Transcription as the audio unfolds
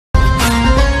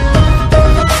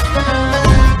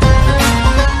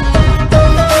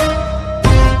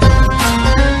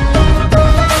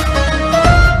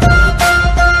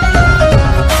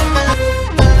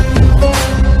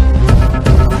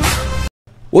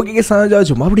Okay சனஜாஜ்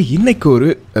மறுபடி இன்றைக்கி ஒரு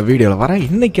வீடியோவில் வரேன்.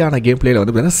 இன்றைக்கான கேம் பிளேயில்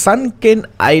வந்து பார்த்தீங்கன்னா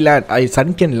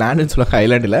சன்கென்லேண்டுன்னு சொல்லுவாங்க.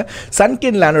 ஐலாண்டில்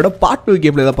சன்கென்லேண்டோட பார்ட் 2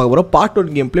 கேம் பிளே தான் பார்க்க போகிறோம். பார்ட்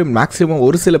 1 கேம் பிளே மேக்ஸிமம்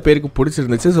ஒரு சில பேருக்கு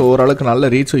பிடிச்சிருந்துச்சு. ஸோ ஓரளவுக்கு நல்ல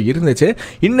ரீச்சும் இருந்துச்சு.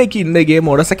 இன்றைக்கி இந்த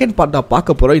கேமோட செகண்ட் பார்ட்டாக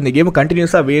பார்க்க போகிறோம். இந்த கேம்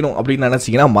கண்டினியூஸாக வேணும் அப்படின்னு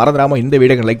நினச்சிங்கன்னா மறந்துடாமல் இந்த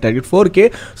video like target 4K.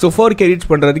 So 4K reach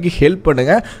பண்ணுறதுக்கு ஹெல்ப்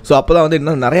பண்ணுங்கள். ஸோ அப்போ தான் வந்து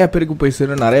இன்னும் நிறையா பேருக்கு போய்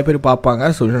சேரும், நிறைய பேர்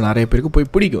பார்ப்பாங்க. ஸோ இன்னும் நிறைய பேருக்கு போய்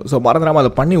பிடிக்கும். ஸோ மறந்துடாமல்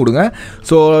அதை பண்ணி விடுங்க.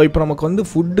 ஸோ இப்போ நமக்கு வந்து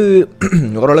ஃபுட்டு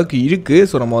ஓரளவுக்கு இருக்குது.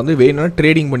 ஸோ நம்ம வந்து வேணும்னா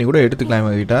ட்ரேடிங் பண்ணி கூட எடுத்துக்கலாம்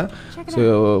இவங்ககிட்ட. ஸோ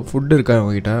ஃபுட்டு இருக்கா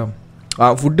இவங்ககிட்ட?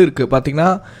 ஃபுட்டு இருக்குது. பார்த்திங்கன்னா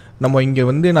நம்ம இங்கே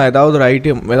வந்து நான் ஏதாவது ஒரு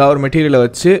ஐட்டம், ஏதாவது ஒரு மெட்டீரியலை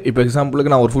வச்சு இப்போ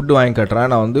எக்ஸாம்பிளுக்கு நான் ஒரு ஃபுட்டு வாங்கி கட்டுறேன்.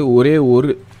 நான் வந்து ஒரே ஒரு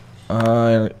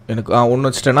எனக்கு ஒன்று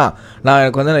வச்சுட்டேன்னா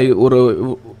எனக்கு வந்து ஒரு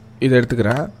இதை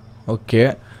எடுத்துக்கிறேன். ஓகே,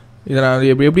 இதை நான்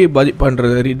எப்படி பட்ஜெட்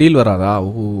பண்ணுறது? டீல் வராதா?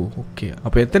 ஓகே,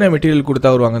 அப்போ எத்தனை மெட்டீரியல்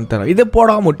கொடுத்தா வருவாங்கன்னு தரேன். இதை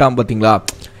போடாமல் விட்டான் பார்த்தீங்களா?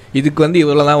 இதுக்கு வந்து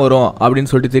இவ்வளோ தான் வரும்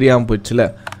அப்படின்னு சொல்லிட்டு தெரியாமல் போயிடுச்சுல.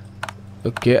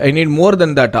 ஓகே, ஐ நீட் மோர்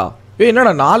தென் தட்டா?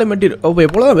 என்னடா 4 மெட்டீரியல்? ஓ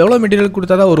எவ்வளோ மெட்டீரியல்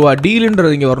கொடுத்தா தான் வருவா?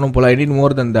 டீலுன்றது இங்கே வரணும் போல். I need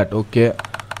more then that. Okay,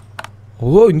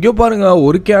 இங்கே பாருங்கள்,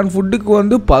 ஒரு கேன் ஃபுட்டுக்கு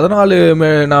வந்து 14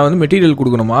 நான் வந்து மெட்டீரியல்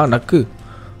கொடுக்கணுமா? நக்கு,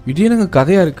 இது என்னங்க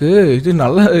கதையாக இருக்குது? இது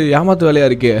நல்ல ஏமாத்து வேலையாக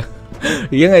இருக்கே.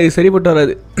 ஏங்க இது சரிப்பட்டு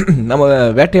வராது. நம்ம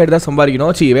வேட்டையாடி தான்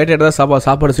சம்பாதிக்கணும். வேட்டையாடி தான்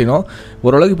சாப்பாடு செய்யணும்.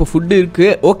 ஓரளவுக்கு இப்போ ஃபுட்டு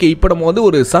இருக்குது. ஓகே, இப்போ நம்ம வந்து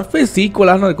ஒரு சர்ஃபேஸ்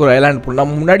ஈக்குவலான இருக்க ஒரு ஐலாண்ட் போகணும்.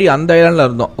 நம்ம முன்னாடி அந்த ஐலாண்டில்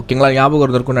இருந்தோம். ஓகேங்களா,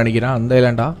 ஞாபகம் இருக்குன்னு நினைக்கிறேன். அந்த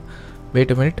ஐலாண்டா?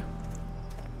 வெயிட் அ மினிட்,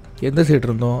 எந்த சைடு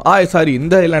இருந்தோம்? சாரி,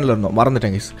 இந்த ஐலாண்டில் இருந்தோம்,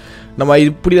 மறந்துட்டேங்க. நம்ம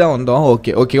இப்படி தான் வந்தோம்.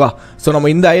 ஓகேவா? ஸோ நம்ம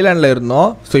இந்த ஐலாண்டில்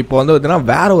இருந்தோம். ஸோ இப்போ வந்து பார்த்தீங்கன்னா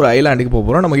வேறு ஒரு ஐலாண்டுக்கு போக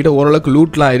போகிறோம். நம்மக்கிட்ட ஓரளவுக்கு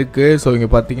லூட்லாம் இருக்குது. ஸோ இங்கே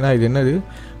பார்த்தீங்கன்னா இது என்னது?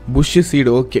 Push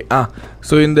seed. ஓகே,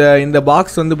 ஸோ இந்த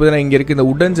பாக்ஸ் வந்து பார்த்தீங்கன்னா இங்கே இருக்குது. இந்த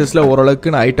உடன் செஸ்ட்டில்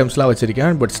ஓரளவுக்கு நான் ஐட்டம்ஸ்லாம்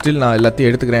வச்சுருக்கேன். பட் ஸ்டில் நான் எல்லாத்தையும்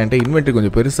எடுத்துக்கிறேன். என்கிட்ட இன்வென்ட்ரி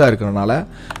கொஞ்சம் பெருசாக இருக்கிறனால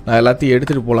நான் எல்லாத்தையும்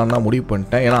எடுத்துகிட்டு போகலான்னு தான் முடிவு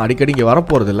பண்ணிட்டேன். ஏன்னா அடிக்கடி இங்கே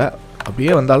வரப்போகிறதில்ல,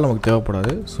 அப்படியே வந்தாலும் நமக்கு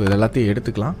தேவைப்படாது. ஸோ இது எல்லாத்தையும்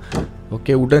எடுத்துக்கலாம்.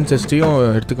 ஓகே, உடன் செஸ்ட்டையும்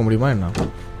எடுத்துக்க முடியுமா என்ன?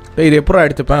 இது எப்பறம்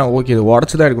எடுத்துப்பேன்? ஓகே, இது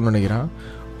உடச்சி தான் எடுக்கணும்னு நினைக்கிறேன்.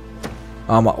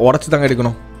 ஆமாம், உடச்சி தாங்க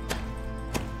எடுக்கணும்.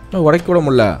 உடைக்க கூட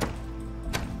முடியல.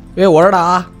 உடடா,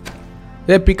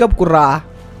 பிக்கப் குர்றா.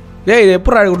 இது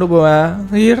எப்படா கொண்டு போவேன்?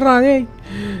 ஏறா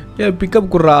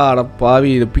பிக்கப் குர்றா. அட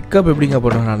பாவி, இது பிக்கப் எப்படிங்க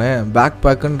பண்ணுவேன் நான்? Back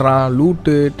பேக்குன்றான்,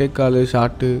 loot, டேக்காலு,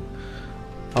 short.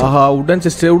 உடன்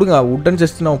செஸ்ட் விடுங்க. உடன்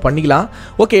செஸ்ட் நம்ம பண்ணிக்கலாம்.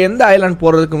 ஓகே, எந்த ஐலாண்ட்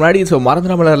போகிறதுக்கு முன்னாடி ஸோ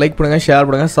மறந்துடாம லைக் பண்ணுங்கள், ஷேர்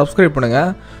பண்ணுங்கள், சப்ஸ்கிரைப் பண்ணுங்கள்.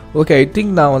 ஓகே, ஐ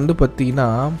திங்க் நான் வந்து பார்த்தீங்கன்னா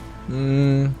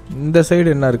இந்த சைடு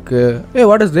என்ன இருக்குது?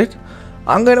 வாட் இஸ் திட்?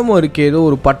 அங்கே என்னமோ இருக்குது, ஏதோ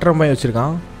ஒரு பட்டரமாய்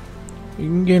வச்சுருக்கான்.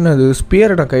 இங்கே என்னது?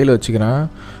 ஸ்பியரை நான் கையில் வச்சுக்கிறேன்.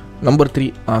 நம்பர் 3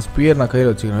 ஸ்பியர் நான் கையில்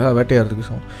வச்சுக்கிறேன் வேட்டையாடுறதுக்கு.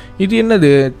 ஸோ இது என்னது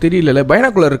தெரியல.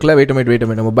 பைனாக்குலர் இருக்குல்ல? வெயிட்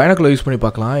நம்ம பைனாக்குலர் யூஸ் பண்ணி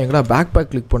பார்க்கலாம். எங்கடா பேக்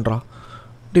பேக் கிளிக் பண்ணுறா?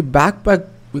 பேக் பேக்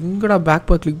எங்கடா? பேக்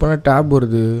பேக் கிளிக் பண்ணால் டேப்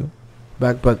வருது.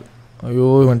 பேக் பேக், ஐயோ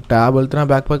இவன் டேப் அழுத்துறான்,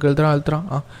 பேக் பேக்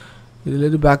அழுத்துறான். இதில்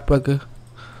எது பேக் பேக்கு?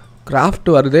 கிராஃப்ட்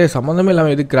வருது, சம்மந்தமே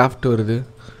இல்லாமல் எது கிராஃப்ட் வருது?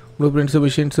 Blue prints,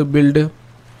 machines, build,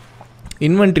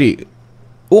 inventory.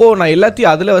 நான்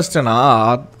எல்லாத்தையும் அதில் வச்சிட்டேனா?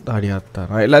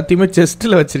 நான் எல்லாத்தையுமே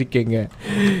செஸ்ட்டில் வச்சுருக்கேங்க.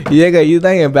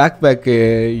 இதுதான் என் பேக் பேக்கு.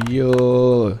 ஐயோ,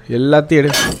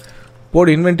 எல்லாத்தையும்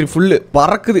போடு. இன்வென்ட்ரி ஃபுல்லு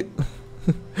பறக்குது.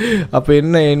 அப்போ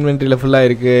என்ன இன்வென்ட்ரியில் ஃபுல்லாக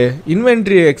இருக்குது?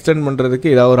 இன்வென்ட்ரி எக்ஸ்டெண்ட் பண்ணுறதுக்கு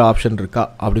ஏதாவது ஒரு ஆப்ஷன் இருக்கா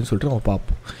அப்படின்னு சொல்லிட்டு நம்ம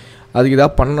பார்ப்போம். அதுக்கு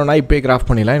ஏதாவது பண்ணணுன்னா இப்போயே கிராஃப்ட்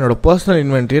பண்ணிடலாம். என்னோடய பர்சனல்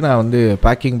இன்வென்ட்ரி நான் வந்து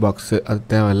பேக்கிங் பாக்ஸு அது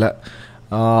தேவையில்லை,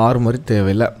 ஆர்மரி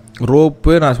தேவையில்லை,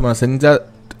 ரோப்பு நான் செஞ்சால்.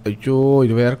 ஐயோ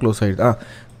இது வேறு க்ளோஸ் ஆகிடுது.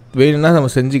 வேணும்னா நம்ம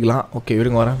செஞ்சுக்கலாம். ஓகே,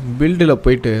 விடுங்க வரேன். பில்டில்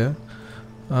போயிட்டு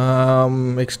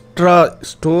எக்ஸ்ட்ரா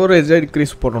ஸ்டோரேஜை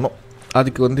இன்க்ரீஸ் பண்ணணும்.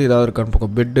 அதுக்கு வந்து ஏதாவது இருக்கான்னு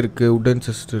பார்ப்போம். பெட் இருக்குது, உடன்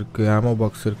செஸ்ட் இருக்குது, ஆமோ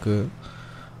பாக்ஸ் இருக்குது.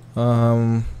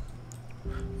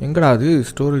 எங்கடா அது?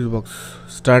 Storage box,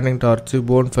 standing torch,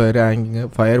 phone fire, hanging,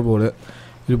 fire போலு,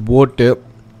 இது போட்டு,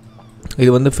 இது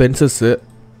வந்து ஃபென்சஸ்ஸு,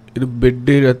 இது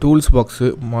bed, tools box,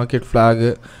 market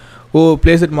flag.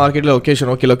 Place it மார்க்கெட்டில் லொக்கேஷன்.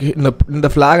 ஓகே, இந்த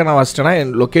ஃப்ளாகை நான் வச்சிட்டேன்னா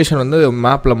என் லொக்கேஷன் வந்து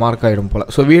மேப்பில் மார்க் ஆகிடும் போல்.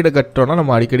 ஸோ வீடு கட்டோன்னா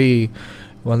நம்ம அடிக்கடி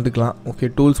வந்துக்கலாம். ஓகே,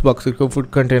 டூல்ஸ் பாக்ஸ் இருக்குது,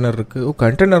 ஃபுட் கண்டெய்னர் இருக்குது.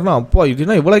 கண்டெய்னர்னால் அப்பா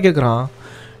இதுனா இவ்வளோ கேட்குறான்.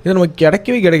 இது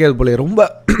நமக்கு கிடைக்காது போல, ரொம்ப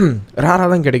ரேராக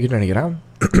தான் கிடைக்கும்னு நினைக்கிறேன்.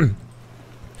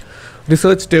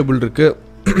 ரிசர்ச் டேபிள் இருக்குது,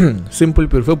 சிம்பிள்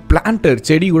பியூரிஃபை, பிளான்டர்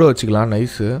செடி கூட வச்சுக்கலாம்.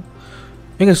 நைஸு.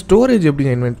 எங்கள் ஸ்டோரேஜ்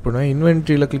எப்படிங்க இன்வென்ட் பண்ணுவேன்?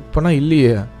 இன்வென்ட்ரியில் கிளிக் பண்ணால்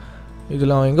இல்லையே.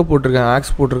 இதில் அவன் எங்கே போட்டிருக்கான்?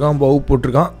 ஆக்ஸ் போட்டிருக்கான், பவு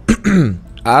போட்டிருக்கான்,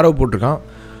 ஆரோ போட்டிருக்கான்,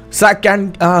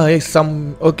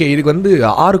 ஓகே, இதுக்கு வந்து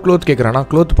 6 க்ளோத் கேட்குறானா?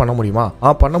 க்ளோத் பண்ண முடியுமா?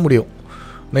 பண்ண முடியும்.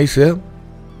 நைஸு.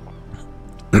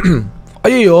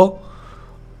 ஐயோ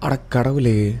அட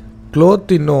கடவுளே,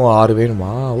 க்ளோத் இன்னும் 6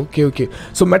 வேணுமா? ஓகே.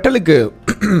 ஸோ மெட்டலுக்கு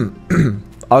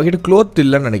அவகிட்ட க்ளோத்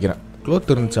இல்லைன்னு நினைக்கிறேன்.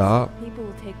 க்ளோத் இருந்துச்சா?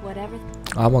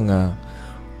 ஆமாங்க,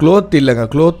 க்ளோத் இல்லைங்க.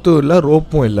 க்ளோத்தும் இல்லை,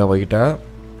 ரோப்பும் இல்லை அவகிட்ட.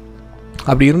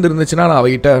 அப்படி இருந்துச்சுன்னா நான்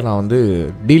அவகிட்ட வந்து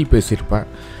டீல் பேசியிருப்பேன்.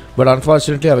 பட்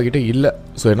அன்ஃபார்ச்சுனேட்லி அவகிட்ட இல்லை.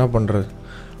 ஸோ என்ன பண்ணுறது?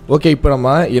 ஓகே, இப்போ நம்ம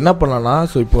என்ன பண்ணலாம்னா,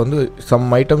 ஸோ இப்போ வந்து சம்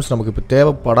ஐட்டம்ஸ் நமக்கு இப்போ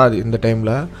தேவைப்படாது இந்த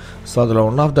டைமில். ஸோ அதில்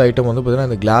ஒன் ஆஃப் த ஐட்டம் வந்து பார்த்திங்கன்னா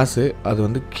இந்த கிளாஸு, அது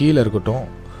வந்து கீழே இருக்கட்டும்.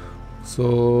 ஸோ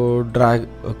ட்ராக்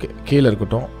ஓகே கீழே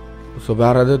இருக்கட்டும். ஸோ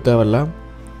வேறு எதுவும் தேவையில்லை.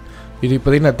 இது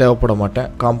இப்போதைக்கு நான் தேவைப்பட மாட்டேன்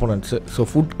காம்போனன்ட்ஸு. ஸோ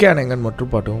ஃபுட் கேன் எங்கன்னு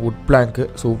மட்டும் பாட்டுங்க. வுட் பிளாங்க்கு.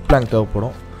 ஸோ வுட் பிளாங்க்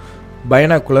தேவைப்படும்.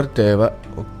 பைனாக்குலர் தேவை.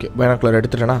 Okay, binocular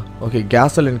எடுத்துட்டேன்னா okay.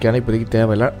 Gasoline can இப்போதைக்கு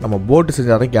தேவையில்லை. நம்ம போட்டு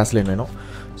செஞ்சால் தான் கேஸ்லைன் வேணும்.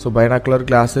 So binocular,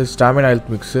 class, stamina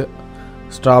health mix,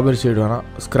 strawberry seed வேணாம்,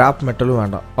 ஸ்க்ராப் மெட்டலும்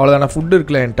வேண்டாம். அவ்வளோதான. ஃபுட்டு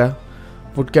இருக்குல்ல என்கிட்ட,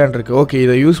 ஃபுட் கேன் இருக்குது. ஓகே,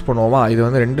 இதை யூஸ் பண்ணுவோமா? இது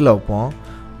வந்து 2ல் வைப்போம்.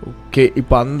 ஓகே,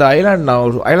 இப்போ அந்த ஐலாண்ட் நான்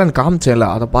ஒரு ஐலாண்ட் காமிச்சேன்ல,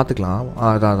 அதை பார்த்துக்கலாம்.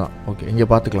 அதான் ஓகே, இங்கே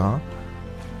பார்த்துக்கலாம்.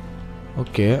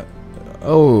 ஓகே.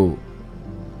 ஓ,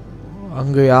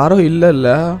 அங்கே யாரும்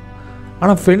இல்லை.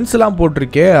 ஆனால் ஃபென்ஸ்லாம்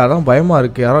போட்டிருக்கே, அதான் பயமாக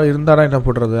இருக்குது. யாரோ இருந்தாரா என்ன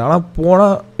போடுறது? ஆனால்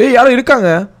போனால் யாரோ இருக்காங்க.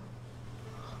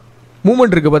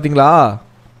 மூமெண்ட் இருக்குது பார்த்தீங்களா?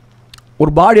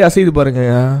 ஒரு பாடி அசைது பாருங்க.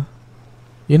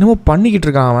 என்னமோ பண்ணிக்கிட்டு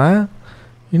இருக்கான் அவன்.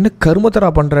 என்ன கருமத்தரா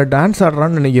பண்ணுற, டான்ஸ்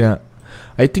ஆடுறான்னு நினைக்கிறேன்.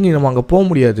 ஐ திங்க் நம்ம அங்கே போக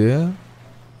முடியாது.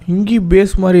 இங்கேயும்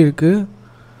பேஸ் மாதிரி இருக்குது.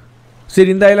 சரி,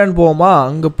 இந்த ஐலாண்ட் போவோமா?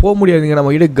 அங்கே போக முடியாதுங்க.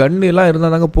 நம்ம கிட்ட கன்று எல்லாம்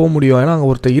இருந்தால் தாங்க போக முடியும். ஏன்னா அங்கே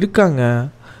ஒருத்தர் இருக்காங்க.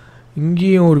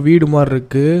 இங்கேயும் ஒரு வீடு மாதிரி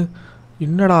இருக்குது.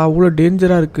 என்னடா அவ்வளோ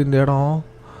டேஞ்சராக இருக்குது இந்த இடம்.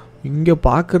 இங்கே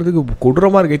பார்க்குறதுக்கு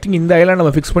கொடூரமாக இருக்குது. ஐ திங்க் இந்த ஐலாண்ட்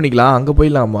நம்ம ஃபிக்ஸ் பண்ணிக்கலாம். அங்கே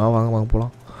போயிடலாமா? வாங்க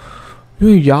போகலாம்.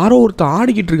 யாரோ ஒருத்தர்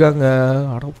ஆடிக்கிட்டு இருக்காங்க.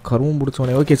 கருவம்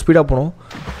பிடிச்சோனே. ஓகே, ஸ்பீடாக போகணும்.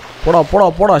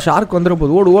 போடா ஷார்க் வந்துடும்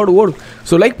போது. ஓடு.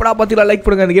 ஸோ லைக் பண்ணா பார்த்தீங்களா? லைக்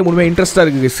பண்ணுங்க. அந்த கேம் உண்மையாக இன்ட்ரெஸ்ட்டாக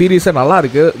இருக்குது. சீரியஸாக நல்லா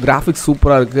இருக்குது. கிராஃபிக்ஸ்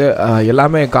சூப்பராக இருக்குது.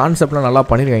 எல்லாமே கான்செப்ட்லாம் நல்லா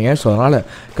பண்ணியிருக்காங்க. ஸோ அதனால்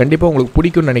கண்டிப்பாக உங்களுக்கு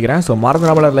பிடிக்கும்னு நினைக்கிறேன். ஸோ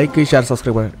மறந்துடாமல் லைக், ஷேர்,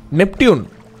 சப்ஸ்கிரைப் பண்ணுங்க. நெப்டியூன்.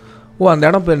 அந்த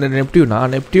இடம் இப்போ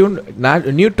நெப்டியூன்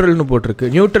நியூட்ரல்னு போட்டிருக்கு.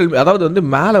 நியூட்ரல் அதாவது வந்து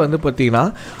மேலே வந்து பார்த்திங்கன்னா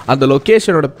அந்த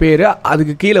லொக்கேஷனோட பேர்,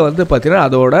 அதுக்கு கீழே வந்து பார்த்திங்கன்னா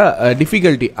அதோட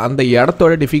டிஃபிகல்ட்டி, அந்த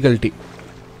இடத்தோட டிஃபிகல்ட்டி.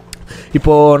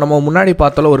 இப்போது நம்ம முன்னாடி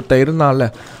பார்த்தாலும் ஒருத்தர் இருந்தால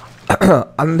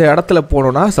அந்த இடத்துல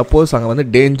போனோன்னா சப்போஸ் அங்கே வந்து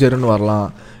டேஞ்சர்னு வரலாம்,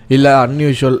 இல்லை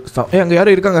அன்யூஷுவல். அங்கே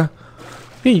யாரும் இருக்காங்க.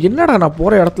 என்னடா நான்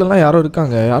போகிற இடத்துலலாம் யாரும்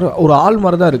இருக்காங்க. யாரும் ஒரு ஆள்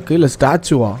மாதிரி தான் இருக்குது. இல்லை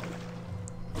ஸ்டாச்சுவா?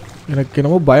 எனக்கு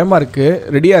என்னமோ பயமாக இருக்குது.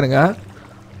 ரெடியாக இருங்க.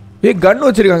 கன்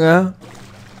வச்சுருக்காங்க.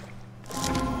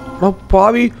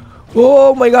 பாவி. Oh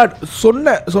my God.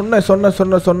 சொன்னேன்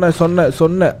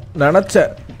நினச்சேன்.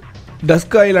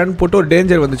 டஸ்க் ஐலாண்ட் போட்டு ஒரு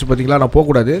டேஞ்சர் வந்துச்சு பார்த்தீங்களா? நான்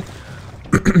போகக்கூடாது.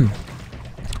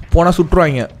 போனால்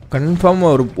சுற்றுவாங்க கன்ஃபார்ம்.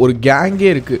 ஒரு கேங்கே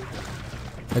இருக்குது.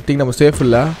 ஐ திங்க் நம்ம சேஃப்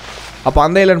இல்லை. அப்போ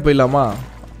அந்த ஐலாண்ட் போயிடலாமா?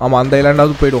 ஆமாம், அந்த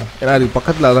ஐலாண்டாவது போய்டும். ஏன்னா அதுக்கு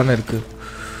பக்கத்தில் அதானே இருக்குது.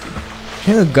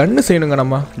 ஏங்க கன்று செய்யணுங்க.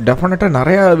 நம்ம டெஃபினட்டாக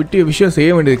நிறையா விஷயம் செய்ய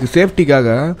வேண்டியது சேஃப்டிக்காக.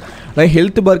 நான்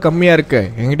ஹெல்த் பார் கம்மியாக இருக்கேன்.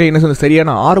 என்கிட்ட என்ன சொல்ல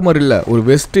சரியான ஆர்மர் இல்லை, ஒரு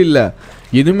வெஸ்ட் இல்லை,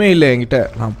 எதுவுமே இல்லை என்கிட்ட.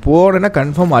 நான் போனேன்னா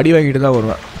கன்ஃபார்ம் அடி வாங்கிட்டு தான்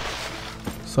வருவேன்.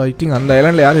 ஸோ ஐ திங்க் அந்த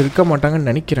ஐலாண்டில் யாரும் இருக்க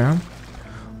மாட்டாங்கன்னு நினைக்கிறேன்.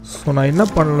 ஸோ நான் என்ன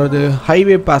பண்ணுறது?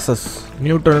 ஹைவே பாசஸ்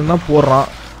நியூட்ரல் தான் போடுறான்.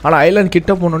 ஆனால் ஐலாண்ட்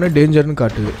கிட்ட போனோடனே டேஞ்சர்னு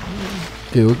காட்டுது.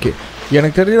 ஓகே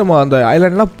எனக்கு தெரிஞ்சு நம்ம அந்த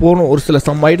ஐலாண்ட்லாம் போகணும். ஒரு சில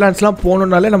ஐலாண்ட்ஸ்லாம்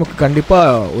போகணுன்னாலே நமக்கு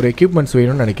கண்டிப்பாக ஒரு எக்யூப்மெண்ட்ஸ்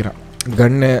வேணும்னு நினைக்கிறேன்.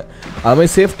 கன்னு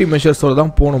அதுமாதிரி சேஃப்டி மெஷர்ஸோடு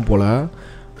தான் போகணும் போல்.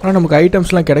 ஆனால் நமக்கு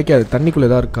ஐட்டம்ஸ்லாம் கிடைக்காது. தண்ணிக்குள்ளே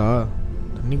எதாவது இருக்கா?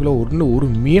 தண்ணிக்குள்ளே ஒரு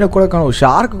மீனை கூட காணும், ஒரு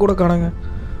ஷார்க்கு கூட காணாங்க.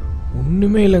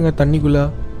 ஒன்றுமே இல்லைங்க தண்ணிக்குள்ளே.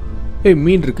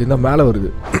 மீன் இருக்குது, இந்த மேலே வருது.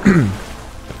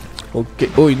 ஓகே.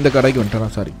 இந்த கடைக்கு வந்துட்டேனா?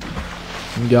 சாரி,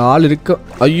 இங்கே ஆள் இருக்க.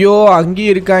 ஐயோ,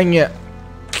 அங்கேயும் இருக்காங்க.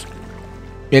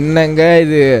 என்னங்க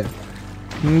இது,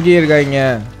 இங்கேயே இருக்காங்க.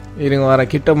 இருங்க வர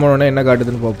கிட்ட போனோன்னே என்ன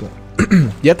காட்டுதுன்னு பார்ப்போம்.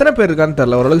 எத்தனை பேர் இருக்கான்னு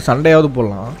தெரில. ஓரளவுக்கு சண்டையாவது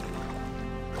போடலாம்.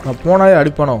 நான் போனாலே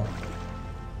அடிப்பானோ?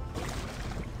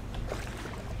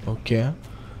 ஓகே,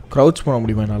 க்ரௌச் பண்ண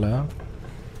முடியுமா என்னால்?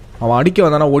 அவன் அடிக்க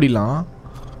வந்தானா ஓடிடலாம்.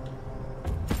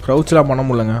 க்ரௌச்லாம் பண்ண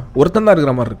முடியலங்க. ஒருத்தன் தான்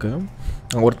இருக்கிற மாதிரி இருக்குது.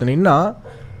 அங்கே ஒருத்தன் நின்னா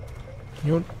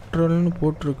நியூட்ரல்னு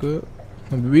போட்டிருக்கு.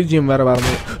 பிஜிஎம் வேறு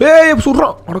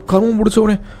சுடுறான். அட கரும்பு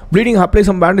பிடிச்சவனே. Bleeding apply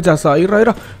some பேண்டேஜஸா? இரா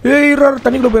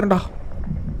தண்ணிக்குள்ளே போயிடண்டா.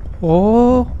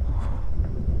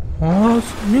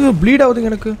 நீங்கள் ப்ளீட்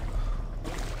ஆகுதுங்க எனக்கு.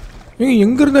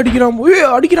 எங்கேருந்து அடிக்கிறான்?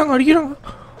 அடிக்கிறாங்க.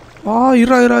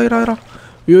 இரா.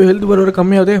 ஹெல்த் பார்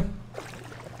கம்மியாகுதே.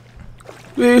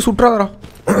 சுற்றாதரா.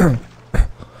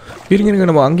 இருங்க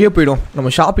நம்ம அங்கேயே போய்டும்.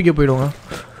 நம்ம ஷாப்புக்கே போய்டுவோங்க.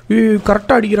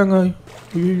 கரெக்டாக அடிக்கிறாங்க.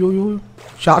 ஐயோ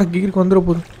ஷார்க் கீருக்கு வந்துட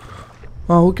போகுது.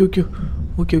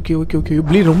 ஓகே.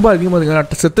 ப்ளீட் ரொம்ப அதிகமாக இருக்குங்க.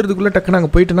 நான் செத்துறதுக்குள்ளே டக்குன்னு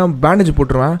அங்கே போயிட்டுனா பேண்டேஜ்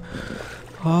போட்டுருவேன்.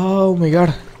 My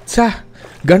God.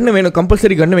 கன்று வேணும்,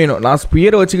 கம்பல்சரி கன்று வேணும். நான்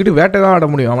ஸ்பியரை வச்சுக்கிட்டு வேட்டை தான் ஆட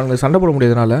முடியும். அவனுக்கு சண்டை போட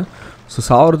முடியாதனால. ஸோ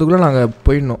சாகிறதுக்குள்ளே நாங்கள்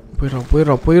போயிடணும்.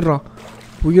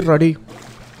 போயிடுறாடி.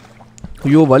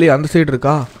 ஐயோ வலி அந்த சைடு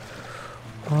இருக்கா?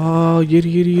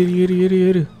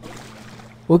 ஏறு.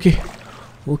 ஓகே.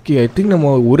 ஐ திங்க்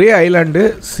நம்ம ஒரே ஐலாண்டு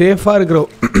சேஃபாக இருக்கிறோம்.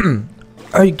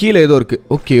 கீழே ஏதோ இருக்குது.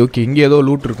 ஓகே ஓகே, இங்கே ஏதோ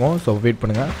லூட் இருக்கும். ஸோ வெயிட்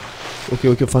பண்ணுங்கள். ஓகே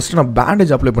ஓகே, ஃபஸ்ட்டு நான்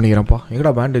பேண்டேஜ் அப்ளை பண்ணிக்கிறேன்ப்பா.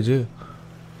 எங்கடா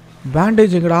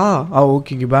பேண்டேஜ் எங்கடா?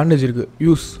 ஓகே, இங்கே பேண்டேஜ் இருக்குது.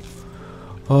 யூஸ்.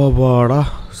 வாடா,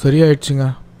 சரியாயிடுச்சுங்க.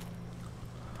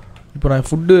 இப்போ நான்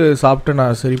ஃபுட்டு சாப்பிட்டு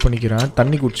நான் சரி பண்ணிக்கிறேன்.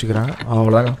 தண்ணி குடிச்சிக்கிறேன்.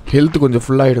 அவ்வளோதாங்க. ஹெல்த்து கொஞ்சம்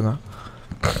ஃபுல்லாகிடுங்க.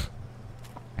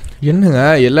 என்னங்க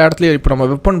எல்லா இடத்துலையும் இப்போ நம்ம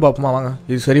வெப்பன் பார்ப்போமா? வாங்க,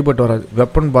 இது சரிப்பட்டு வராது.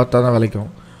 வெப்பன் பார்த்தா தான் விளைக்கும்.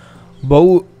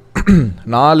 பவு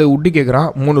 4 உட்டு கேட்குறான்,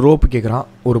 3 ரோப்பு கேட்குறான்.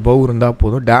 ஒரு பவு இருந்தால்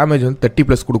போதும். டேமேஜ் வந்து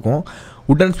 30+ கொடுக்கும்.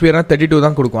 உட்டன் ஸ்பியர்னால் 32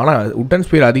 தான் கொடுக்கும். ஆனால் உட்டன்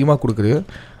ஸ்பியர் அதிகமாக கொடுக்குது.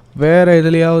 வேறு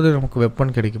எதுலையாவது நமக்கு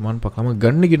வெப்பன் கிடைக்குமான்னு பார்க்கலாமா?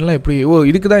 கன்னுக்கிட்டலாம் எப்படி?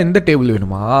 இதுக்கு தான் இந்த டேபிள்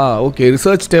வேணுமா? ஓகே,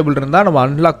 ரிசர்ச் டேபிள் இருந்தால் நம்ம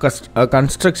அன்லாக்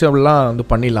கன்ஸ்ட்ரக்ஷன்லாம் வந்து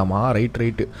பண்ணிடலாமா?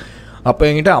 ரைட்டு. அப்போ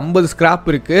என்கிட்ட 50 ஸ்க்ராப்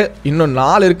இருக்குது. இன்னும்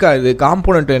 4 இருக்கா? இது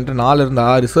காம்போனண்ட் என்கிட்ட 4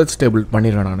 இருந்தால் ரிசர்ச் டேபிள்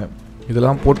பண்ணிடுவேன் நான்.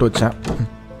 இதெல்லாம் போட்டு வச்சேன்.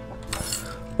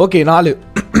 ஓகே, 4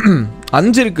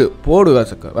 5 இருக்குது. போடு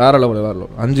வேசக்க. வேறு லெவல்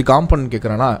 5 காம்போனண்ட்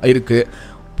கேட்குறானா? இருக்குது.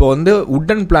 இப்போ வந்து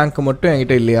உட்டன் பிளாங்க்கு மட்டும்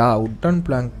என்கிட்ட இல்லையா? உட்டன்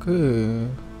பிளாங்க்கு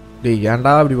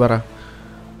ஏன்டா அப்படி வர?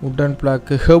 உட்டன்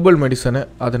பிளாக்கு ஹெர்பல் மெடிசனு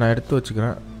அதை நான் எடுத்து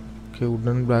வச்சுக்கிறேன். ஓகே,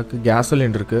 உட்டன் பிளாக்கு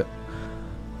கேசலின் இருக்குது.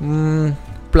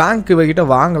 பிளாங்க் இவகிட்ட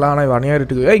வாங்கலாம். ஆனால்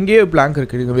வனையாரிட்டுக்கு இங்கேயே பிளாங்க்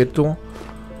இருக்குது. இங்கே வெட்டுவோம்.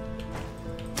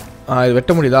 இது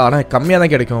வெட்ட முடியுதா? ஆனால் கம்மியாக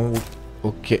தான் கிடைக்கும்.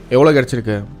 ஓகே, எவ்வளோ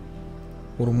கிடச்சிருக்கு?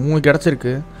 ஒரு 3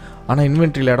 கிடச்சிருக்கு. ஆனால்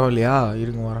இன்வென்ட்ரியில் இடம் இல்லையா?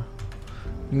 இருங்க வரேன்.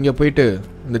 இங்கே போயிட்டு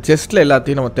இந்த செஸ்ட்டில்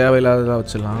எல்லாத்தையும் நம்ம தேவையில்லாததாக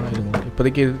வச்சிடலாம். இருங்க,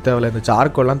 இப்போதைக்கு இது தேவையில்லை. இந்த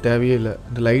சார்கோல்லாம் தேவையே இல்லை.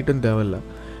 இந்த லைட்டும் தேவையில்லை.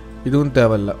 இதுவும்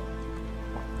தேவையில்லை.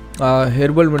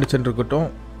 ஹெர்பல் மெடிசன் இருக்கட்டும்.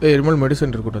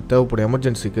 தேவைப்படும்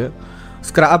எமர்ஜென்சிக்கு.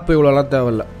 ஸ்க்ராப் இவ்வளோலாம்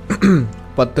தேவையில்லை.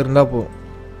 10 இருந்தால் போகும்.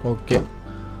 ஓகே,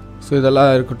 ஸோ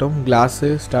இதெல்லாம் இருக்கட்டும். கிளாஸு,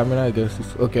 ஸ்டாமினா,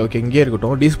 ஓகே இங்கேயே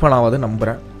இருக்கட்டும். டீஸ்பான் ஆகாது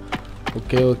நம்புகிறேன்.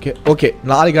 ஓகே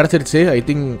 4 கிடச்சிருச்சு. ஐ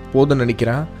திங்க் போதுன்னு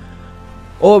நினைக்கிறேன்.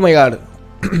 ஓ மை காட்,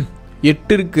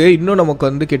 8 இருக்குது. இன்னும் நமக்கு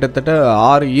வந்து கிட்டத்தட்ட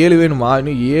 6-7 வேணுமா?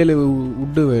 இன்னும் 7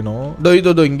 உட்டு வேணும்.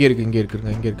 இதோ இங்கே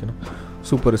இருக்குங்க.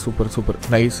 Super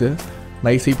nice.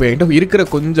 இப்போ என்கிட்ட இருக்கிற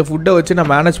கொஞ்சம் ஃபுட்டை வச்சு நான்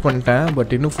மேனேஜ் பண்ணிட்டேன்.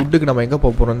 பட் இன்னும் ஃபுட்டுக்கு நம்ம எங்கே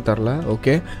போக போகிறோன்னு தெரில.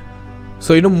 ஓகே,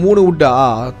 ஸோ இன்னும் 3 உட்டா?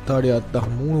 அத்தான்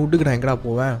 3 உட்டுக்கு நான் எங்கடா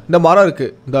போவேன்? இந்த மரம்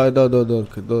இருக்குது.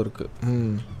 இதோ இருக்குது.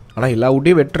 ஆனால் எல்லா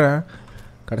உட்டையும் வெட்டுறேன்.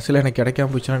 கடைசியில் எனக்கு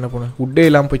கிடைக்காம போயிடுச்சுன்னா என்ன பண்ணுவேன்? உட்டே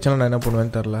இல்லாமல் போயிடுச்சுன்னா நான் என்ன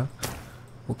பண்ணுவேன்னு தெரில.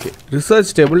 ஓகே,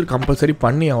 ரிசர்ச் டேபிள் கம்பல்சரி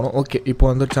பண்ணி ஆகணும். ஓகே, இப்போ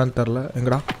வந்துருச்சான்னு தெரில.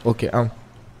 எங்கடா? ஓகே,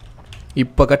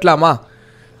 இப்போ கட்டலாமா?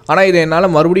 ஆனால் இதை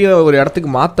என்னால் மறுபடியும் ஒரு இடத்துக்கு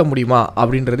மாற்ற முடியுமா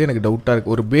அப்படின்றது எனக்கு டவுட்டாக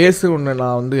இருக்குது. ஒரு பேஸு ஒன்று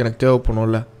நான் வந்து எனக்கு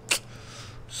தேவைப்படணும்ல.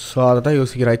 ஸோ அதை தான்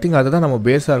யோசிக்கிறேன். ஐ திங்க் அதுதான் நம்ம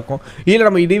பேஸாக இருக்கும். இல்லை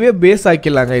நம்ம இதுவே பேஸ்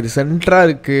ஆக்கிடலாங்க. இது சென்டராக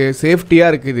இருக்குது,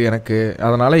 சேஃப்டியாக இருக்குது எனக்கு.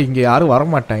 அதனால் இங்கே யாரும்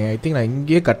வரமாட்டாங்க. ஐ திங்க் நான்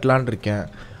இங்கேயே கட்டலான் இருக்கேன்.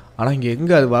 ஆனால் இங்கே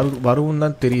எங்கே அது வரும்னு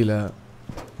தான் தெரியல.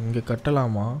 இங்கே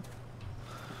கட்டலாமா?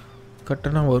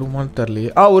 கட்டினா வருமானு தெரியலையே.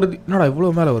 வருது. என்னடா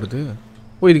இவ்வளோ மேலே வருது?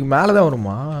 இதுக்கு மேலே தான்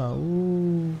வருமா?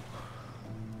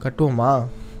 கட்டுவோமா?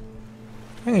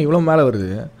 ஏங்க இவ்வளோ மேலே வருது?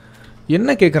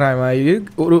 என்ன கேட்குறான்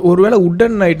ஒருவேளை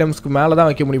உட்டன் ஐட்டம்ஸ்க்கு மேலே தான்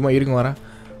வைக்க முடியுமா? இருங்க வரேன்.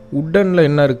 உட்டனில்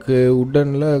என்ன இருக்குது?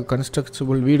 உட்டனில்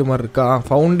கன்ஸ்ட்ரக்சபிள் வீடு மாதிரி இருக்கா?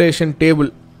 ஃபவுண்டேஷன் டேபிள்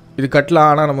இது கட்டலாம்.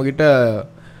 ஆனால் நம்மக்கிட்ட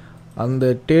அந்த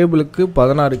டேபிளுக்கு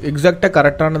 16 எக்ஸாக்டாக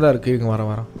கரெக்டானதாக இருக்குது. இருங்க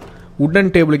வரேன்.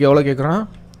 உட்டன் டேபிளுக்கு எவ்வளோ கேட்குறான்?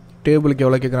 டேபிளுக்கு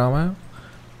எவ்வளோ கேட்குறான்?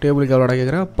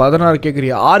 16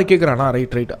 கேட்குறியா? 6 கேட்குறானா?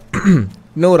 ரைட்டா.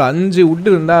 இன்னும் ஒரு 5 உட்டு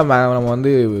இருந்தால் நம்ம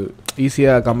வந்து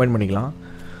ஈஸியாக கம்பைன் பண்ணிக்கலாம்.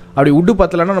 அப்படி உட்டு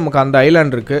பத்தலைன்னா நமக்கு அந்த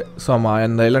ஐலாண்ட் இருக்குது. ஸோ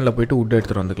அந்த ஐலாண்டில் போய்ட்டு உட்டு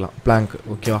எடுத்துகிட்டு வந்துக்கலாம். பிளாங்க்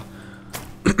ஓகேவா?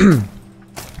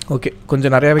 ஓகே,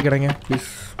 கொஞ்சம் நிறையாவே கிடைங்க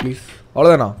ப்ளீஸ்.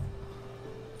 அவ்வளோதானா?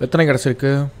 எத்தனை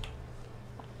கிடச்சிருக்கு?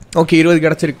 ஓகே 20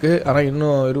 கிடச்சிருக்கு. ஆனால்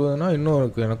இன்னும் 20னா இன்னும்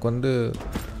இருக்குது. எனக்கு வந்து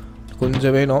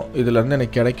கொஞ்சம் வேணும். இதுலேருந்து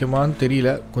எனக்கு கிடைக்குமான்னு தெரியல.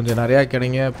 கொஞ்சம் நிறையா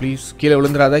கிடைங்க ப்ளீஸ். கீழே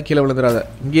விழுந்துடாத.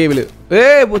 இங்கேயே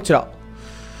போச்சுடா.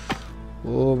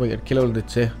 ஓ மை காட், கீழே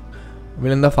விழுந்துச்சு.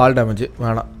 விழுந்தால் ஃபால் டேமேஜ்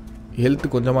வேணாம். ஹெல்த்து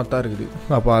கொஞ்சமாக தான் இருக்குது.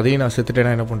 அப்போ அதையும் நான்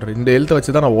செத்துட்டேன்னா என்ன பண்ணுறேன்? இந்த ஹெல்த்தை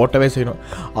வச்சு தான் நான் ஓட்டவே செய்யணும்.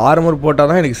 ஆர்மர் போட்டால்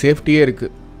தான் எனக்கு சேஃப்டியே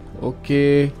இருக்குது. ஓகே,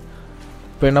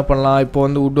 இப்போ என்ன பண்ணலாம்? இப்போ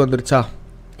வந்து உட் வந்துருச்சா?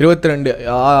 22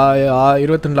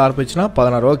 6 போயிடுச்சுன்னா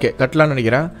 16. ஓகே, கட்டலான்னு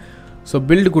நினைக்கிறேன். ஸோ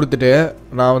பில்டு கொடுத்துட்டு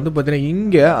நான் வந்து பார்த்தீங்கன்னா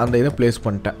இங்கே அந்த இதை ப்ளேஸ்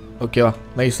பண்ணிட்டேன். ஓகேவா?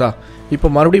 நைஸா. இப்போ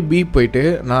மறுபடியும் பி போயிட்டு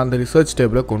நான் அந்த ரிசர்ச்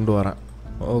டேபிளை கொண்டு வரேன்.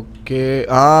 Okay,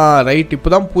 right.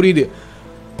 இப்போ தான் புரியுது.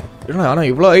 ஆனால்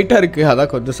இவ்வளோ ஹைட்டாக இருக்குது.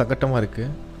 அதான் கொஞ்சம் சங்கட்டமாக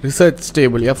இருக்குது. ரிசர்ச்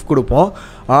டேபிள் F கொடுப்போம்.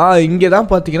 இங்கே தான்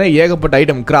பார்த்தீங்கன்னா ஏகப்பட்ட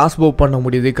ஐட்டம். கிராஸ்போ பண்ண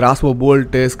முடியுது. கிராஸ்போ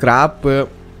போல்ட்டு, ஸ்க்ராப்பு.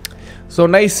 So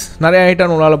nice. நிறைய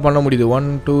ஐட்டம் உங்களால் பண்ண முடியுது. 1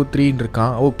 2 3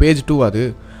 இருக்கான். பேஜ் 2 அது.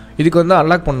 இதுக்கு வந்து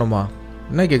அன்லாக் பண்ணணுமா?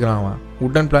 என்ன கேட்குறான் அவன்?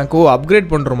 Wooden blank. அப்கிரேட்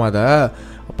பண்ணுறோமா? அதை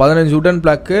 15 உட்டன்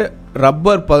பிளாக்கு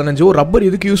ரப்பர் 15. ரப்பர்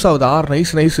இதுக்கு யூஸ் ஆகுதா?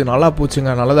 நைஸ் நல்லா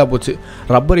போச்சுங்க, நல்லதாக போச்சு.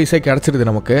 ரப்பர் ஈஸியாக கிடச்சிருது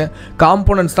நமக்கு.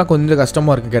 காம்போனன்ட்ஸ் தான் கொஞ்சம்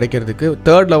கஷ்டமாக இருக்குது கிடைக்கிறதுக்கு.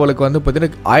 3rd லெவலுக்கு வந்து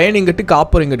பார்த்தீங்கன்னா அயன் இங்கட்டு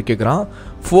காப்பர் இங்கட்டு கேட்குறான்.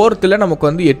 4th நமக்கு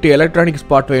வந்து 8 எலக்ட்ரானிக்ஸ்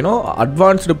பார்ட் வேணும்.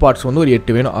 அட்வான்ஸ்டு பார்ட்ஸ் வந்து ஒரு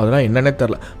 8 வேணும். அதெல்லாம் என்னென்னே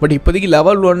தெரில. பட் இப்போதைக்கு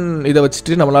லெவல் 1 இதை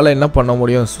வச்சுட்டு நம்மளால் என்ன பண்ண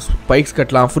முடியும்? ஸ்பைக்ஸ்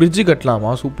கட்டலாம், ஃப்ரிட்ஜு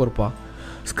கட்டலாமா? சூப்பர்ப்பா.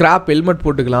 ஸ்க்ராப் ஹெல்மெட்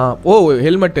போட்டுக்கலாம்.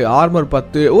 Helmet armour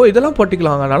 10. இதெல்லாம்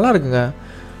போட்டுக்கலாங்க, நல்லா இருக்குங்க.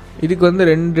 இதுக்கு வந்து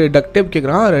 2 டக் டேப்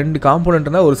கேட்குறான். 2 காம்போனன்ட்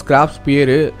இருந்தால் ஒரு scrap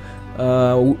spear.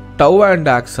 Tau and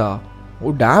hacksaw?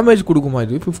 Damage கொடுக்குமா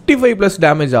இது? 55+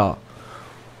 டேமேஜா?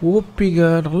 ஓபிங்க,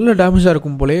 நல்ல டேமேஜாக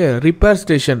இருக்கும் போலே. Repair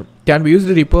station can be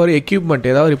used repair equipment.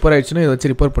 ஏதாவது ரிப்பேர் ஆகிடுச்சுன்னா இதை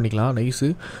வச்சு ரிப்பேர் பண்ணிக்கலாம். Nice.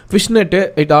 Fish net,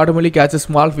 it automatic கேட்சஸ்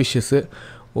small fishes.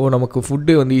 நமக்கு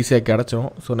ஃபுட்டு வந்து ஈஸியாக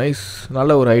கிடச்சிரும். ஸோ நைஸ்,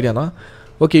 நல்ல ஒரு ஐடியா தான்.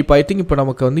 ஓகே, இப்போ ஐ திங்க் இப்போ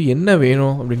நமக்கு வந்து என்ன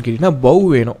வேணும் அப்படின்னு கேட்டிங்கன்னா பவு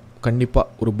வேணும். கண்டிப்பாக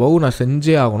ஒரு பவு நான்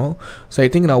செஞ்சே ஆகணும். ஸோ ஐ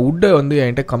திங்க் நான் வுட்டை வந்து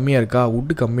என்கிட்ட கம்மியாக இருக்கா?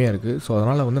 வுட்டு கம்மியாக இருக்குது. ஸோ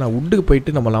அதனால் வந்து நான் வுட்டுக்கு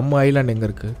போயிட்டு நம்ம ஐலாண்டு எங்கே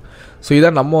இருக்குது? ஸோ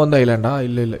இதான் நம்ம வந்த ஐலாண்டா?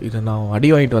 இல்லை இது நான் அடி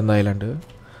வாங்கிட்டு வந்த ஐலாண்டு.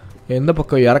 எந்த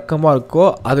பக்கம் இறக்கமாக இருக்கோ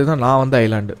அதுதான் நான் வந்த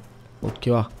ஐலாண்டு.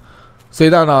 ஓகேவா? ஸோ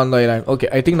இதான் நான் வந்த ஐலாண்டு. ஓகே,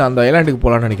 ஐ திங்க் நான் அந்த ஐலாண்டுக்கு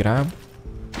போகலான்னு நினைக்கிறேன்.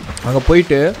 அங்கே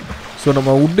போயிட்டு ஸோ நம்ம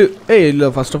வுட்டு இல்லை,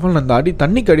 ஃபர்ஸ்ட் ஆஃப் ஆல் நான் அந்த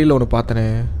தண்ணிக்கு அடியில் ஒன்று பார்த்தேனே.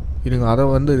 இருங்க, அதை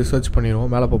வந்து ரிசர்ச்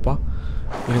பண்ணிடுவோம். மேலே போப்பா,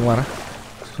 இருங்க வரேன்.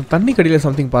 ஸோ தண்ணி கடியில்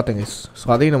சம்திங் பார்த்தேங்க. ஸோ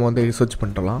அதையும் நம்ம வந்து ரிசர்ச்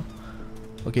பண்ணிடலாம்.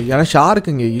 ஓகே, ஏன்னா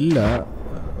ஷாருக்கு இங்கே இல்லை.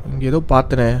 இங்கே ஏதோ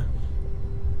பார்த்தனே.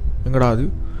 எங்கடா அது?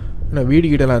 ஏன்னா வீடு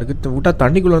கீடெல்லாம் இருக்குது. விட்டா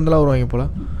தண்ணிக்குள்ளே இருந்தெல்லாம் வருவாங்க போல்.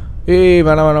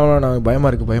 வேணாம்,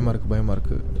 பயமாக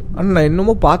இருக்குது. ஆனால் நான்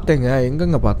இன்னமும் பார்த்தேங்க.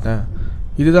 எங்கெங்கே பார்த்தேன்?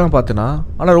 இதுதான் பார்த்தேன்னா.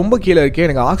 ஆனால் ரொம்ப கீழே இருக்கே,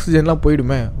 எனக்கு ஆக்சிஜன்லாம்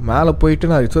போயிடுமே. மேலே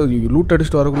போயிட்டு நான் லூட்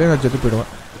அடிச்சுட்டு வரக்குள்ளே நான் செத்து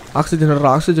போயிடுவேன்.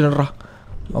 ஆக்சிஜன்டா.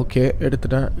 ஓகே,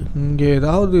 எடுத்துட்டேன். இங்கே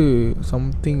ஏதாவது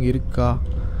சம்திங் இருக்கா?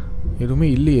 எதுவுமே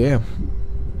இல்லையே.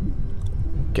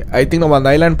 ஓகே, ஐ திங்க் நம்ம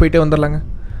அந்த ஐலாண்ட் போயிட்டே வந்துடலாங்க.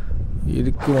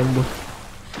 இதுக்கு ரொம்ப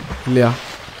இல்லையா?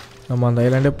 நம்ம அந்த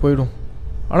ஐலாண்டே போயிடும்.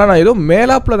 ஆனால் நான் ஏதோ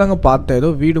மேலாப்பில் தாங்க பார்த்தேன். ஏதோ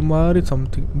வீடு மாதிரி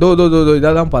சம்திங். இதோ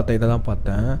இதை தான்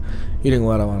பார்த்தேன். இருங்க,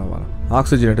 வர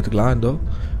ஆக்சிஜன் எடுத்துக்கலாம். இதோ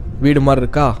வீடு மாதிரி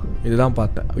இருக்கா? இதுதான்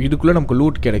பார்த்தேன். இதுக்குள்ளே நமக்கு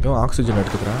லூட் கிடைக்கும். ஆக்சிஜன்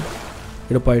எடுத்துக்கிறேன்.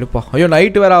 எடுப்பா. ஐயோ,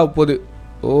 நைட்டு வேறு ஆக போகுது.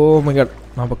 ஓ மை காட்,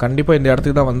 நான் இப்போ கண்டிப்பாக இந்த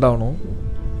இடத்துக்கு தான் வந்தாகணும்.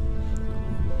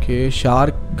 ஓகே,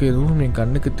 ஷார்க் எதுவும் என்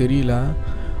கண்ணுக்கு தெரியல.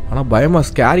 ஆனால் பயமாக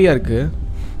ஸ்கேரியாக இருக்குது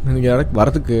நீங்கள் எனக்கு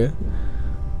வரதுக்கு.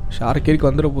 ஷார்க் ஏரிக்கு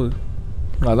வந்துட போகுது,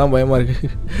 அதான் பயமாக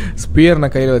இருக்குது. ஸ்பியர்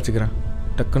நான் கையில் வச்சுக்கிறேன்,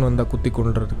 டக்குன்னு வந்தால் குத்தி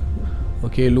கொண்டுறதுக்கு.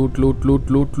 Okay,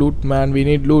 loot man, we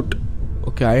need loot.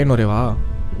 Okay, iron ஒரேவா?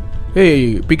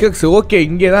 Pickaxe. Okay,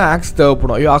 இங்கே தான் ஆக்ஸ்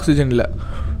தேவைப்படும். ஐயோ, ஆக்சிஜன் இல்லை.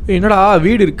 என்னடா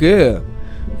வீடு இருக்குது?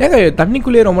 ஏங்க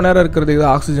தண்ணிக்குள்ளேயே ரொம்ப நேரம் இருக்கிறதுக்கு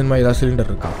தான் ஆக்சிஜன் மாதிரி ஏதாவது சிலிண்டர்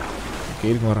இருக்கா? ஓகே,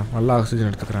 இருங்க வரேன். நல்லா ஆக்சிஜன்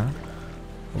எடுத்துக்கிறேன்.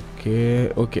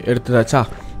 ஓகே எடுத்துதாச்சா?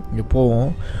 இங்கே போவோம்.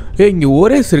 இங்கே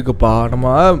ஓரேஸ் இருக்குப்பா. நம்ம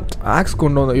ஆக்ஸ்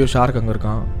கொண்டு வந்தோம். ஐயோ, ஷார்க் அங்கே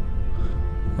இருக்கான்.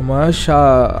 நம்ம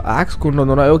ஆக்ஸ் கொண்டு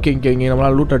வந்தோம்னா ஓகே, இங்கே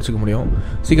நம்மளால் லூட் அடிச்சிக்க முடியும்.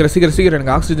 சீக்கிரம்.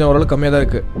 எனக்கு ஆக்சிஜன் ஓரளவு கம்மியாக தான்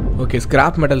இருக்குது. ஓகே,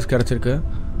 ஸ்கிராப் மெட்டல்ஸ் கிடச்சிருக்கு.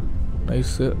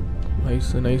 நைஸு.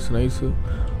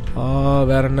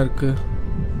 வேறு என்ன இருக்குது?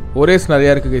 ஓரேஸ்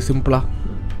நிறையா இருக்குது சிம்பிளாக.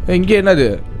 இங்கே என்னது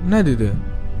இது?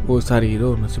 ஓ சாரி, இதோ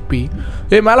ஒன்று சிப்பி.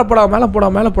 மேலே போடா.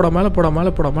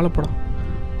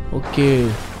 ஓகே,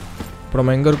 இப்போ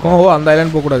நம்ம எங்கே இருக்கோம்? அந்த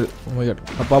ஐலாண்ட் போகக்கூடாது.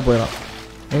 தப்பாக போயிடும்.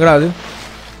 எங்கடா அது?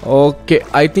 ஓகே,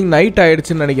 ஐ திங்க் நைட்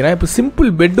ஆகிடுச்சுன்னு நினைக்கிறேன். இப்போ சிம்பிள்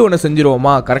பெட்டு ஒன்று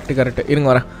செஞ்சுருவோமா? கரெக்டு. இருங்க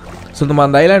வரேன். ஸோ நம்ம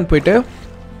அந்த ஐலாண்ட் போயிட்டு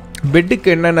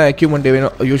பெட்டுக்கு என்னென்ன எக்யூப்மெண்ட்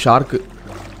வேணும்? ஐயோ, ஷார்க்கு.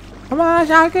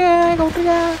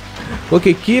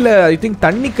 ஓகே, கீழே ஐ திங்க்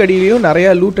தண்ணிக்கடியிலையும் நிறையா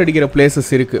லூட் அடிக்கிற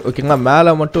பிளேசஸ் இருக்குது. ஓகேங்களா,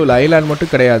 மேலே மட்டும் இல்லை, ஐலாண்ட்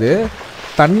மட்டும் கிடையாது,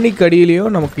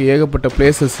 தண்ணிக்கடியிலையும் நமக்கு ஏகப்பட்ட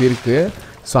பிளேசஸ் இருக்குது.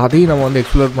 ஸோ அதையும் நம்ம வந்து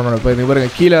எக்ஸ்ப்ளோர் பண்ணணும். இப்போ இந்த பாருங்க,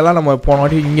 கீழெல்லாம் நம்ம போன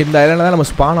வாட்டி இங்கே இந்த ஐலாண்டில் தான் நம்ம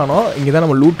ஸ்பான் ஆனோம். இங்கே தான்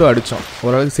நம்ம லூட்டும் அடித்தோம்.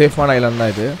 ஓரளவுக்கு சேஃபான ஐலாண்ட்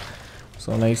தான் இது. So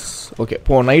nice. ஓகே,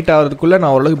 இப்போது நைட் ஆகிறதுக்குள்ளே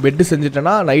நான் ஓரளவுக்கு பெட்டு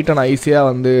செஞ்சுட்டேன்னா நைட்டை நான் ஈஸியாக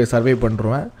வந்து சர்வை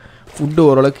பண்ணுறேன். ஃபுட்டு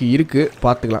ஓரளவுக்கு இருக்குது,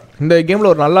 பார்த்துக்கலாம். இந்த கேமில்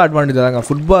ஒரு நல்ல அட்வான்டேஜ் தாங்க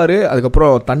ஃபுட் பாரு.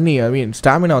 அதுக்கப்புறம் தண்ணி,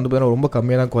 ஸ்டாமினா வந்து பார்த்தீங்கன்னா ரொம்ப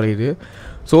கம்மியாக தான் குறையுது.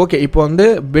 ஸோ ஓகே, இப்போ வந்து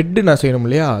பெட்டு நான் செய்யணும்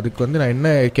இல்லையா? அதுக்கு வந்து நான் என்ன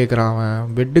கேட்குறான் அவன்?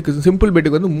 பெட்டுக்கு சிம்பிள்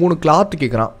பெட்டுக்கு வந்து 3 கிளாத்து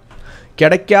கேட்குறான்.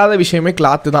 கிடைக்காத விஷயமே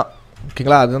கிளாத்து தான்.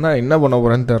 ஓகேங்களா, அதுதான் என்ன பண்ண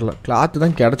போகிறேன்னு தெரில. கிளாத்து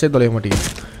தான் கிடைச்சே தொலைய மாட்டேங்குது.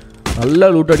 நல்லா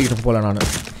லூட் அடிக்கணும் போல் நான்.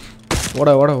 ஓட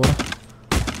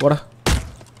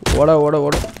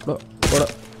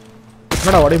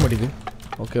என்னடா உடைய மாட்டேங்குது?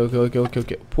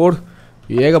 ஓகே போடு.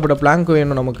 ஏகப்பட்ட பிளாங்க்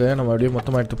வேணும் நமக்கு. நம்ம அப்படியே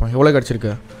மொத்தமாக எடுத்துப்போம். எவ்வளோ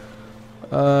கிடச்சிருக்கு?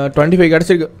 25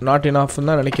 கிடச்சிருக்கு. நாட் இனஃப்னு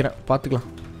தான் நினைக்கிறேன். பார்த்துக்கலாம்.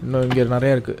 இன்னும் இங்கே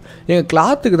நிறையா இருக்குது. எங்கள்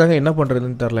கிளாத்துக்கு தாங்க என்ன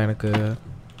பண்ணுறதுன்னு தெரில எனக்கு.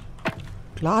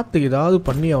 கிளாத்துக்கு ஏதாவது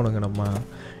பண்ணி ஆகணுங்க நம்ம.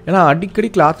 ஏன்னா அடிக்கடி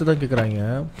கிளாத்து தான் கேட்குறாங்க.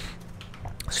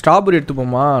 ஸ்ட்ராபெரி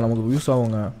எடுத்துப்போமா? நமக்கு யூஸ்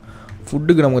ஆகுங்க.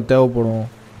 ஃபுட்டுக்கு நமக்கு தேவைப்படும்.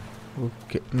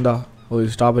 ஓகே, இந்தா ஒரு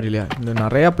ஸ்ட்ராபெரி இல்லையா? இந்த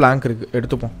நிறையா பிளாங்க் இருக்குது,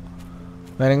 எடுத்துப்போம்.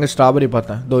 வேறு எங்கே ஸ்ட்ராபெரி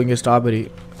பார்த்தேன், இதோ இங்கே ஸ்ட்ராபெரி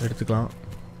எடுத்துக்கலாம்.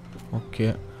 ஓகே,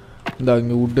 இந்த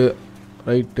இங்கே வுட்டு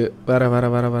ரைட்டு, வேறு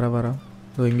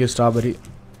இதோ இங்கே ஸ்ட்ராபெரி.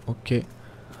 ஓகே,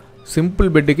 சிம்பிள்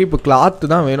பெட்டுக்கு இப்போ கிளாத்து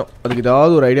தான் வேணும். அதுக்கு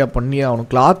ஏதாவது ஒரு ஐடியா பண்ணியே ஆகணும்.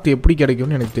 கிளாத்து எப்படி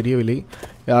கிடைக்கும்னு எனக்கு தெரியவில்லை,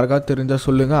 யாருக்காவது தெரிஞ்சால்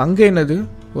சொல்லுங்கள். அங்கே என்னது,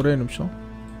 ஒரே நிமிஷம்,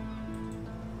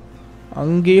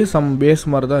 அங்கேயே சம் பேஸ்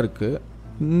மாதிரி தான் இருக்குது.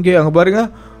 இங்கே அங்கே பாருங்கள்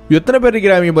எத்தனை பேர்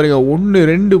நிற்கிறாங்க பாருங்கள், 1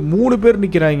 2 3 பேர்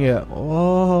நிற்கிறாங்க.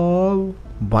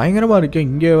 பயங்கரமாக இருக்குது.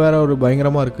 இங்கே வேறு ஒரு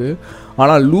பயங்கரமாக இருக்குது.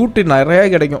 ஆனால் லூட்டு நிறையா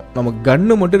கிடைக்கும். நம்ம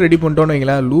கன்று மட்டும் ரெடி பண்ணிட்டோன்னு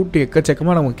வைங்களேன், லூட்டு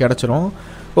எக்கச்சக்கமாக நமக்கு கிடச்சிரும்.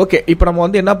 ஓகே, இப்போ நம்ம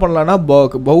வந்து என்ன பண்ணலான்னா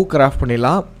பவு கிராஃப்ட்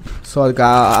பண்ணிடலாம். ஸோ அதுக்கு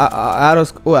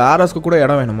ஆரோஸ்க்கு கூட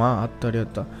இடம் வேணுமா? அத்தாடி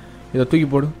இதை தூக்கி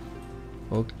போடு.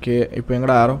 ஓகே, இப்போ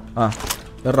எங்கடா ஆரோ?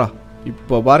 எட்ரா.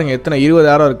 இப்போ பாருங்கள் எத்தனை 20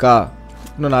 ஆரோ இருக்கா?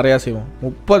 இன்னும் நிறையா செய்வோம்.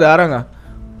 30 ஆரோங்க,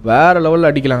 வேறு லெவலில்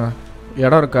அடிக்கலாங்க.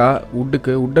 இடம் இருக்கா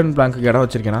வுட்டுக்கு? வுட்டன் பிளாங்க்கு இடம்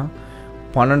வச்சுருக்கேன்னா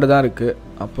 12 தான் இருக்குது.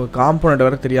 அப்போ காம்பவுண்ட்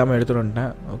வேறு தெரியாமல் எடுத்துகிட்டு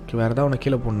வந்துட்டேன். ஓகே, வேறு ஏதாவது ஒன்று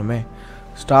கீழே போடணுமே.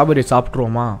 ஸ்ட்ராபெரி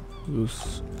சாப்பிட்ருவோமா?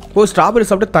 ஸ்ட்ராபெரி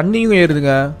சாப்பிட்டு தண்ணியும்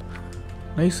ஏறுதுங்க.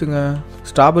 நைஸுங்க.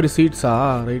 Strawberry சீட்ஸா?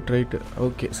 Right.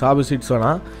 Okay, strawberry seeds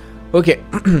வேணாம். ஓகே,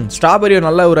 ஸ்ட்ராபெரி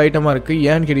நல்ல ஒரு ஐட்டமாக இருக்குது.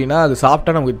 ஏன்னு கேட்டிங்கன்னா அது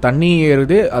சாப்பிட்டா நமக்கு தண்ணி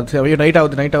ஏறுது. அது நைட்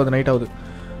ஆகுது.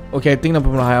 ஓகே, ஐ திங்க்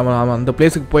நம்ம அந்த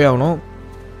பிளேஸுக்கு போய் ஆகணும்.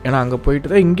 ஏன்னா அங்கே போயிட்டு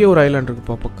தான் இங்கே ஒரு ஐலாண்ட்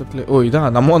இருக்குப்பா பக்கத்தில். இதான்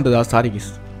நம்ம வந்ததா? சாரி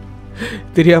கிஸ்,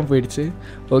 தெரியாமல் போயிடுச்சு.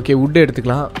 ஓகே, வுட்டு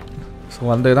எடுத்துக்கலாம். ஸோ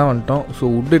வந்து தான் வந்துட்டோம். ஸோ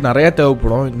வுட்டு நிறையா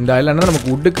தேவைப்படும். இந்த ஐலாண்டு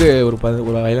நமக்கு வுட்டுக்கு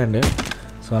ஒரு ஐலாண்டு.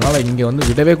 ஸோ அதனால் இங்கே வந்து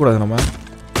விடவே கூடாது நம்ம.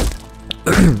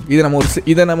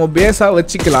 இதை நம்ம பேஸாக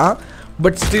வச்சுக்கலாம்.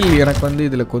 பட் ஸ்டில் எனக்கு வந்து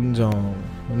இதில்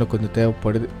இன்னும் கொஞ்சம்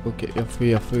தேவைப்படுது. Okay,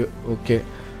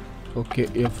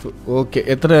 F. ஓகே,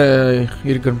 எத்தனை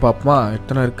இருக்குன்னு பார்ப்போமா?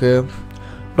 எத்தனை இருக்குது?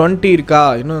 20 இருக்கா?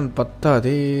 இன்னும்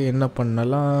 10. என்ன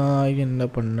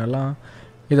பண்ணலாம்?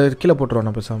 இதை கீழே போட்டுருவோம்.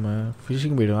 நான் பேசாமல்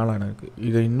ஃபிஷிங் போய்டு வேணாம் எனக்கு.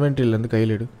 இதை இன்வென்ட்ரியிலேருந்து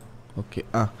கையில் எடு. Okay,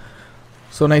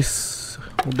 so nice.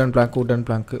 Wooden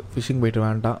பிளாங்க்கு phishing போய்ட்டு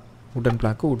வேண்டாம். வுட்டன்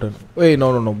பிளாங்க்கு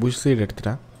நோ புஷ் சைடு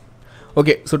எடுத்துட்டேன்.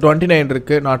 ஓகே, ஸோ 29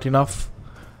 இருக்குது. Not enough.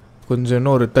 கொஞ்சம்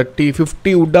இன்னும் ஒரு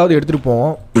 30-50 வுட்டாவது எடுத்துகிட்டு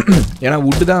போவோம். ஏன்னா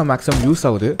வுட்டு தான் மேக்ஸிமம் யூஸ்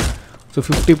ஆகுது. ஸோ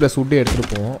 50+ வுட்டு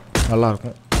எடுத்துகிட்டு போவோம்,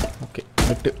 நல்லாயிருக்கும். ஓகே,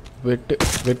 வெட்டு.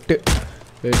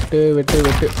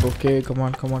 Okay,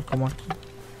 come on.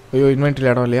 ஐயோ,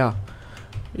 இன்வென்ட்ரியில் இடம் இல்லையா?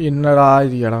 என்னடா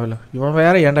இது இடம் இல்லை. இவன்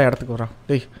வேறு ஏன்டா இடத்துக்கு வரான்?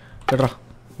 டேய் கேட்றா.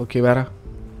 ஓகே, வேறு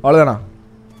அவ்வளோதானா?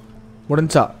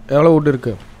 முடிஞ்சா? எவ்வளோ வுட்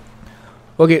இருக்குது?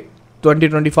 ஓகே, 20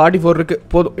 44 இருக்குது.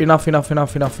 போதும். இனஃப்.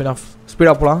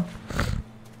 ஸ்பீடாக போகலாம்.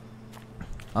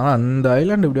 ஆனால் அந்த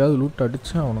ஐலாண்டு எப்படியாவது லூட்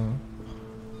அடித்தேன் அவனுங்க,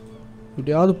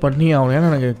 எப்படியாவது பண்ணி ஆகணும். ஏன்னா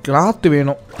எனக்கு கிளாத்து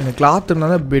வேணும். எனக்கு கிளாத்து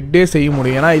இருந்தால் தான் பெட்டே செய்ய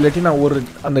முடியும். ஏன்னா இல்லாட்டி நான்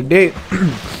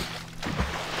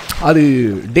அந்த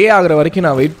டே ஆகிற வரைக்கும்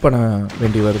நான் வெயிட் பண்ண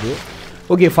வேண்டி வருது.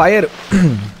 Okay, fire.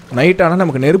 நைட் ஆனால்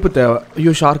நமக்கு நெருப்பு தேவை.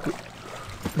 ஐயோ, ஷார்க்கு.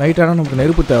 நைட் ஆனால் நமக்கு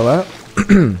நெருப்பு தேவை.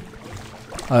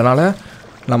 அதனால்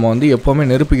நம்ம வந்து எப்போவுமே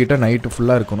நெருப்புக்கிட்ட நைட்டு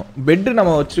ஃபுல்லாக இருக்கணும். பெட்டு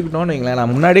நம்ம வச்சுக்கிட்டோன்னு வைங்களேன்.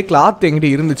 நான் முன்னாடியே கிளாத் எங்கிட்ட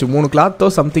இருந்துச்சு, 3 கிளாத்தோ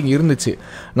சம்திங் இருந்துச்சு.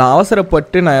 நான்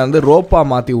அவசரப்பட்டு நான் வந்து ரோப்பாக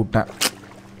மாற்றி விட்டேன்.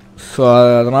 ஸோ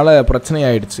அதனால்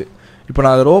பிரச்சனையாயிடுச்சு. இப்போ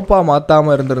நான் அதை ரோப்பாக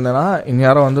மாற்றாமல் இருந்திருந்தேன்னா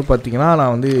இந்நேரம் வந்து பார்த்திங்கன்னா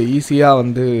நான் வந்து ஈஸியாக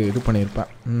வந்து இது பண்ணியிருப்பேன்.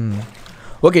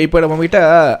 ஓகே, இப்போ நம்மக்கிட்ட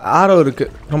ஆரோ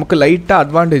இருக்குது. நமக்கு லைட்டாக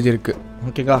அட்வான்டேஜ் இருக்குது.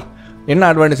 ஓகேக்கா, என்ன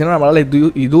அட்வான்டேஜ்னால் நம்மளால்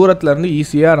தூரத்துலேருந்து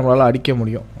ஈஸியாக நம்மளால் அடிக்க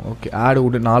முடியும். ஓகே,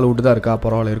 வுட்டு 4 வுட்டு தான் இருக்கா?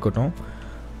 பரவாயில்ல, இருக்கட்டும்.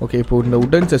 ஓகே, இப்போ இந்த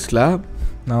வுட்டன் செஸ்ட்டில்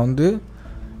நான் வந்து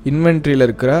இன்வென்ட்ரியில்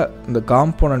இருக்கிற இந்த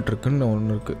காம்போனண்ட் இருக்குதுன்னு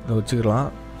ஒன்று இருக்குது, இதை வச்சுக்கலாம்.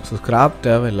 ஸோ ஸ்க்ராப்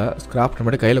தேவையில்லை. ஸ்க்ராப்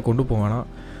நம்ம கையில் கொண்டு போவேணாம்.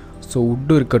 ஸோ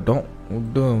வுட்டு இருக்கட்டும்,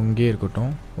 வுட்டு இங்கேயே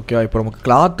இருக்கட்டும். ஓகேவா? இப்போ நமக்கு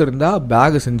கிளாத் இருந்தால்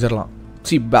பேகு செஞ்சிடலாம்.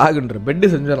 பெட்டு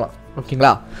செஞ்சிடலாம்.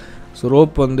 ஓகேங்களா? ஸோ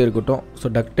ரோப் வந்து இருக்கட்டும். ஸோ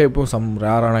டக் டேப்பும் சம்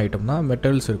ரேரான ஐட்டம் தான்.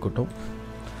 மெட்டல்ஸ் இருக்கட்டும்.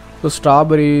 ஸோ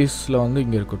ஸ்ட்ராபெரிஸில் வந்து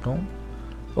இங்கே இருக்கட்டும்.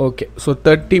 ஓகே, ஸோ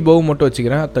 30 பவு மட்டும்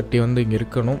வச்சுக்கிறேன். 30 வந்து இங்கே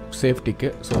இருக்கணும் சேஃப்டிக்கு.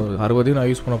 ஸோ 60 நான்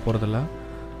யூஸ் பண்ண போகிறதில்ல.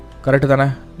 கரெக்டு தானே?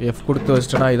 எஃப் கொடுத்து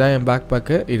வச்சிட்டேன்னா இதான் என் பேக்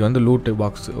பேக்கு. இது வந்து லூட்டு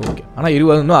பாக்ஸு. ஓகே, ஆனால்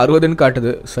 20 60ன்னு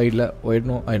காட்டுது சைடில்.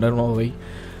 ஒயிட்னும் ஐடனோ வை.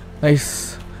 நைஸ்.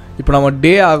 இப்போ நம்ம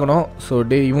டே ஆகணும். ஸோ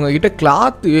இவங்ககிட்ட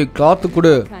கிளாத்து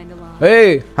கொடு.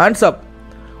 Hands up.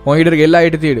 உங்ககிட்ட இருக்க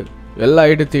எல்லாத்தையும் எடு.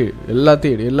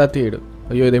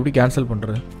 ஐயோ, இதை எப்படி கேன்சல்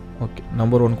பண்ணுறது? ஓகே,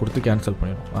 நம்பர் 1 கொடுத்து கேன்சல்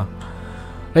பண்ணிடும்.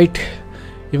 ரைட்.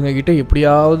 இவங்ககிட்ட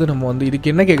எப்படியாவது நம்ம வந்து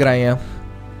இதுக்கு என்ன கேட்குறாங்க?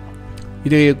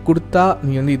 இது கொடுத்தா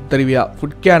நீ வந்து இது தருவியா?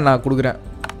 ஃபுட் கேன் நான் கொடுக்குறேன்,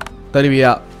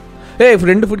 தருவியா?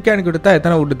 2 ஃபுட் கேன் கொடுத்தா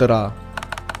எத்தனை வுட்டு தரா?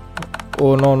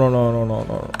 நோ.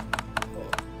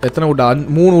 எத்தனை வுட்டா?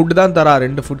 3 வுட்டு தான் தரா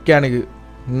 2 ஃபுட் கேனுக்கு.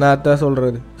 என்னத்தான்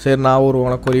சொல்கிறது? சரி, நான்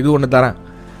உனக்கு ஒரு இது ஒன்று தரேன்.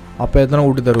 அப்போ எத்தனை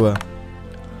வுட்டு தருவேன்?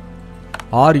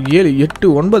 6 7 8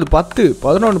 9 10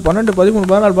 11 12 13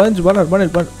 14 15 16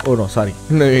 17 ஓ நோ சாரி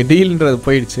இன்னும் டீல்ன்றது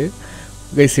போயிடுச்சு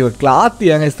கைஸ். இவன் கிளாத்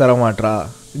ஏங்க தர மாட்றா.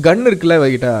 கன் இருக்குல்ல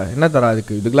இவகிட்ட என்ன தரா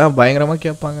அதுக்கு? இதுக்கெல்லாம் பயங்கரமாக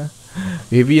கேட்பாங்க,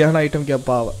 ஹெவியான ஐட்டம்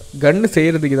கேட்பா. கன்று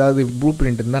செய்கிறதுக்கு ஏதாவது ப்ளூ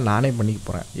பிரிண்ட் இருந்தால் நானே பண்ணிக்க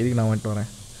போகிறேன். எதுக்கு நான் வந்துட்டு வரேன்.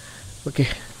 ஓகே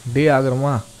டே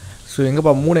ஆகிறோமா? ஸோ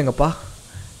எங்கேப்பா 3 எங்கேப்பா?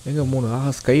 எங்கே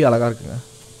 3? ஸ்கை அழகாக இருக்குங்க.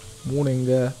 3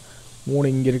 எங்கே?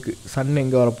 3 இங்கே இருக்குது. சன்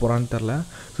எங்கே வர போகிறான்னு தெரில.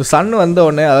 ஸோ சன்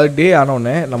வந்தோடனே அதாவது டே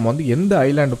ஆனோடனே நம்ம வந்து எந்த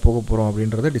ஐலாண்டு போக போகிறோம்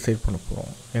அப்படின்றத டிசைட் பண்ண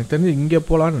போகிறோம். எனக்கு தெரிஞ்சு இங்கே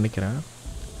போகலான்னு நினைக்கிறேன்.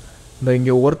 இந்த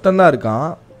இங்கே ஒருத்தன் தான் இருக்கான்.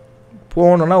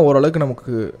 போனோன்னா ஓரளவுக்கு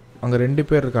நமக்கு அங்கே 2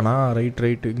 பேர் இருக்கானா?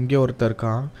 ரைட்டு இங்கே ஒருத்தர்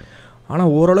இருக்கான்.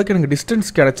 ஆனால் ஓரளவுக்கு எனக்கு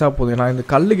டிஸ்டன்ஸ் கிடச்சா போதும். நான் இந்த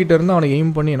கல்லுக்கிட்ட இருந்து அவனை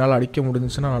எய்ம் பண்ணி என்னால் அடிக்க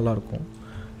முடிஞ்சுன்னா நல்லாயிருக்கும்.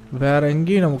 வேறு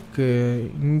எங்கேயும் நமக்கு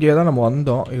இங்கே தான் நம்ம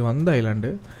வந்தோம். இது வந்த ஐலாண்டு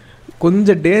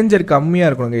கொஞ்சம் டேஞ்சர் கம்மியாக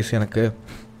இருக்கணும் கைஸ். எனக்கு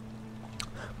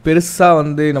பெருசாக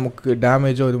வந்து நமக்கு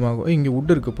டேமேஜோ இதுமாகும். இங்கே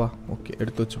வுட் இருக்குப்பா. ஓகே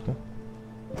எடுத்து வச்சுப்போம்.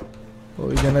 ஓ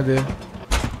இது என்னது?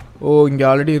 ஓ இங்கே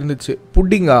ஆல்ரெடி இருந்துச்சு.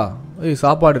 புட்டிங்கா?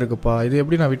 சாப்பாடு இருக்குப்பா. இது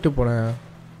எப்படி நான் விட்டு போனேன்?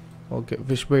 ஓகே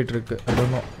ஃபிஷ் பைட் இருக்குது.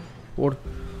 அதுவும் ஓடு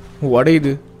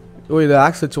உடையுது. ஓ இது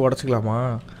ஆக்ஸ் வச்சு உடச்சிக்கலாமா?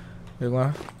 இதுமா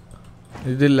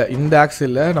இது இல்லை, இந்த ஆக்ஸ்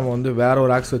இல்லை. நம்ம வந்து வேறு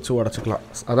ஒரு ஆக்ஸ் வச்சு உடச்சிக்கலாம்.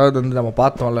 அதாவது வந்து நம்ம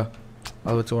பார்த்தோம்ல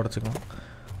அதை வச்சு உடச்சிக்கலாம்.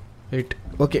 Right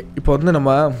okay. இப்போ வந்து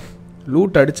நம்ம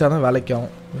லூட் அடித்தா தான் வேலைக்கு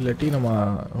ஆகும், இல்லாட்டி நம்ம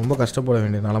ரொம்ப கஷ்டப்பட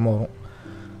வேண்டிய நிலமை வரும்.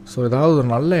 ஸோ ஏதாவது ஒரு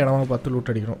நல்ல இடமா பார்த்து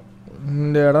லூட் அடிக்கணும்.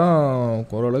 இந்த இடம்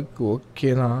ஓரளவுக்கு ஓகே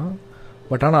தான்,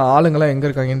 பட் ஆனால் ஆளுங்கள்லாம் எங்கே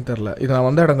இருக்காங்கன்னு தெரில. இது நான்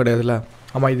வந்த இடம் கிடையாதுல்ல.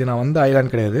 ஆமாம் இது நான் வந்த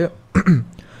ஐலாண்ட் கிடையாது.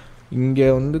 இங்கே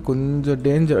வந்து கொஞ்சம்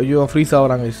டேஞ்சர். ஐயோ ஃப்ரீஸ்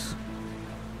ஆகிறாங்க.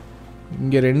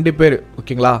 இங்கே 2 பேர்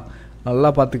ஓகேங்களா, நல்லா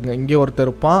பார்த்துக்குங்க. இங்கே ஒருத்தர்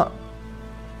இருப்பான்,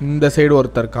 இந்த சைடு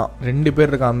ஒருத்தர் இருக்கான். 2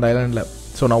 பேர் இருக்கான் அந்த ஐலாண்டில்.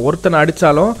 ஸோ நான் ஒருத்தனை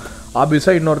அடித்தாலும்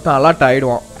ஆப்வியஸாக இன்னொருத்தன் அலர்ட்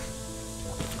ஆகிடுவான்.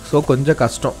 ஸோ கொஞ்சம்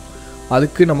கஷ்டம்.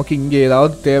 அதுக்கு நமக்கு இங்கே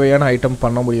ஏதாவது தேவையான ஐட்டம்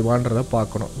பண்ண முடியுமான்றதை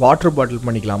பார்க்கணும். வாட்டர் பாட்டில்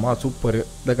பண்ணிக்கலாமா? சூப்பர்.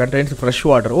 இந்த கண்டெய்ன்ஸ் ஃப்ரெஷ்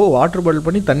வாட்டர். ஓ வாட்டர் பாட்டில்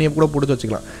பண்ணி தண்ணியை கூட பிடிச்சி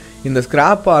வச்சுக்கலாம். இந்த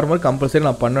ஸ்க்ராப் ஆர்மர் கம்பல்சரி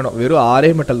நான் பண்ணணும். வெறும்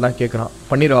 6 மெட்டல் தான் கேட்குறான்.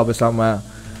 பண்ணிடுவா பேசாமல்.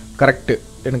 கரெக்டு.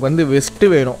 எனக்கு வந்து வெஸ்ட்டு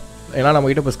வேணும். ஏன்னா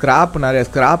நம்மக்கிட்ட இப்போ ஸ்க்ராப் நிறைய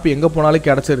ஸ்க்ராப் எங்கே போனாலும்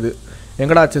கிடச்சிருது.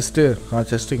 எங்கடா செஸ்ட்டு?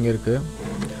 செஸ்ட்டு இங்கே இருக்குது.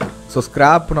 ஸோ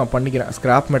ஸ்க்ராப் நான் பண்ணிக்கிறேன்.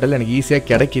 ஸ்க்ராப் மெட்டல் எனக்கு ஈஸியாக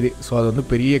கிடைக்கிது. ஸோ அது வந்து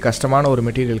பெரிய கஷ்டமான ஒரு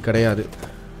மெட்டீரியல் கிடையாது.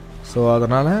 ஸோ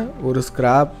அதனால் ஒரு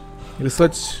ஸ்க்ராப்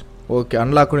ரிசர்ச். ஓகே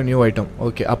அன்லாக் கூட நியூ ஐட்டம்.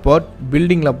 ஓகே அப்போ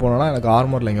பில்டிங்கில் போனோன்னா எனக்கு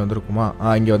ஆர்மரில் இங்கே வந்துருக்குமா?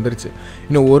 இங்கே வந்துருச்சு.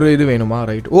 இன்னும் ஒரு இது வேணுமா?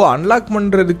 ரைட். ஓ அன்லாக்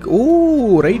பண்ணுறதுக்கு.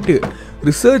 ஓ ரைட்டு.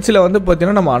 ரிசர்ச்சில் வந்து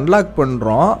பார்த்திங்கன்னா நம்ம அன்லாக்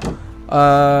பண்ணுறோம்,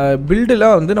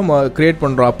 பில்டெலாம் வந்து நம்ம க்ரியேட்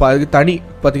பண்ணுறோம். அப்போ அதுக்கு தனி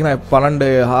பார்த்திங்கன்னா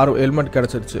 12 ஹெல்மெட்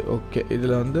கிடச்சிருச்சு. ஓகே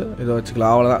இதில் வந்து இதை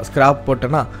வச்சுக்கலாம். அவ்வளோதான். ஸ்க்ராப்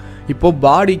போட்டேன்னா இப்போது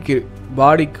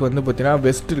பாடிக்கு வந்து பார்த்திங்கன்னா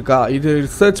வெஸ்ட் இருக்கா? இது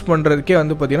ரிசர்ச் பண்ணுறதுக்கே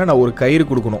வந்து பார்த்திங்கன்னா நான் ஒரு கயிறு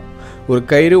கொடுக்கணும். ஒரு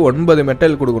கயிறு 9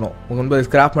 மெட்டல் கொடுக்கணும். 9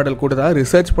 ஸ்க்ராப் மெட்டல் கொடுத்தா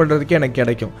ரிசர்ச் பண்ணுறதுக்கே எனக்கு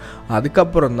கிடைக்கும்.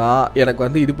 அதுக்கப்புறம் தான் எனக்கு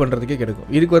வந்து இது பண்ணுறதுக்கே கிடைக்கும்.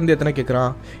 இதுக்கு வந்து எத்தனை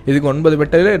கேட்குறான்? இதுக்கு 9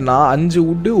 மெட்டல், நான் 5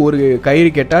 வுட்டு ஒரு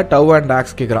கயிறு கேட்டால் டவ் அண்ட்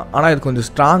ஆக்ஸ் கேட்குறான். ஆனால் இது கொஞ்சம்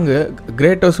ஸ்ட்ராங்கு.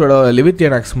 கிரேட்டர்ஸோட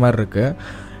லிவித்தியன் ஆக்ஸ் மாதிரி இருக்குது.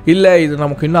 இல்லை இது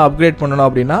நமக்கு இன்னும் அப்கிரேட் பண்ணணும்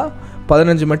அப்படின்னா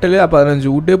 15 மெட்டலு, 15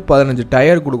 வுட்டு, 15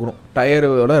 டயர் கொடுக்கணும்.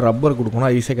 டயரோட ரப்பர்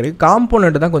கொடுக்கணும். ஈஸியாக கிடைக்கும்.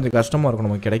 காம்போனண்ட்டு தான் கொஞ்சம் கஷ்டமாக இருக்கும்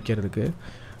நமக்கு கிடைக்கிறதுக்கு.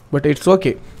 But it's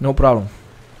okay, no problem.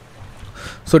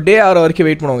 So day ஆகிற வரைக்கும்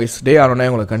வெயிட் பண்ணுவோம் கைஸ். டே ஆனோடனே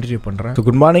உங்களை கண்டினியூ பண்ணுறேன். So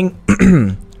good morning.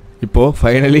 இப்போது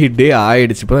ஃபைனலி டே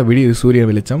ஆகிடுச்சு. இப்போ தான் விடிய சூரியன்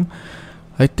வெளிச்சம்.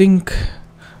 ஐ திங்க்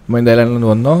நம்ம இந்த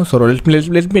ஐலாண்ட்லேருந்து வந்தோம். So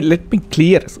let me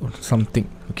clear something.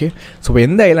 Okay so இப்போ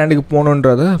எந்த ஐலாண்டுக்கு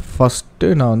போகணுன்றதை ஃபஸ்ட்டு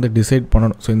நான் வந்து டிசைட்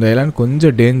பண்ணணும். ஸோ இந்த ஐலாண்ட்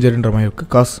கொஞ்சம் டேஞ்சருன்ற மாதிரி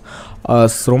இருக்குது.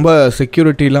 ரொம்ப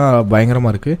செக்யூரிட்டிலாம்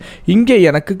பயங்கரமாக இருக்குது. இங்கே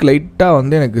எனக்கு லைட்டாக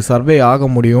வந்து எனக்கு சர்வே ஆக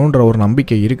முடியுன்ற ஒரு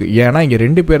நம்பிக்கை இருக்குது. ஏன்னா இங்கே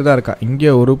 2 பேர் தான் இருக்கான்.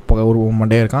 இங்கே ஒரு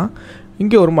மண்டையாக இருக்கான்,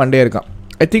 இங்கே ஒரு மண்டையாக இருக்கான்.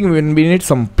 I think we need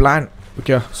some plan.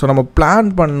 Okay so நம்ம பிளான்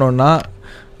பண்ணோன்னா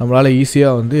நம்மளால்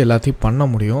ஈஸியாக வந்து எல்லாத்தையும் பண்ண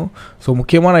முடியும். ஸோ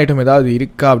முக்கியமான ஐட்டம் ஏதாவது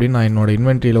இருக்கா அப்படின்னு நான் என்னோடய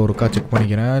இன்வென்ட்ரியில் ஒருக்கா செக்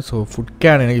பண்ணிக்கிறேன். ஸோ ஃபுட்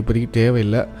கேன் எனக்கு இப்போதைக்கு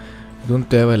தேவையில்லை, இதுவும்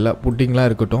தேவையில்லை. புட்டிங்லாம்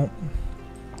இருக்கட்டும்.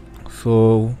 ஸோ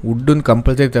வுட்டுன்னு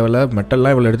கம்பல்சரி தேவையில்லை.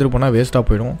 மெட்டல்லாம் இவ்வளோ எடுத்துகிட்டு போனால் வேஸ்ட்டாக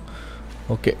போயிடும்.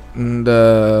 ஓகே இந்த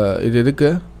இது எதுக்கு?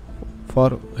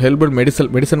 ஃபார் ஹெல்பட்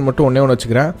மெடிசன் மட்டும் ஒன்றே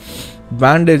வச்சுக்கிறேன்.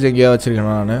 பேண்டேஜ் எங்கேயா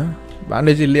வச்சுருக்கேன் நான்?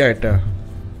 பேண்டேஜ் இல்லையா ஆகிட்டேன்.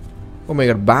 Oh my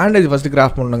God, bandage first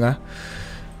craft பண்ணுங்க.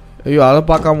 ஐயோ அதை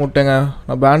பார்க்காம விட்டேங்க.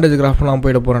 நான் பேண்டேஜ் கிராஃப்ட் பண்ணாமல்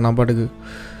போயிட போகிறேன் நான் பாட்டுக்கு.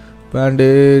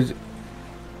 Bandage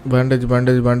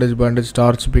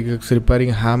torch, பிக்கெக்ஸ்,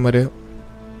 repairing, hammer.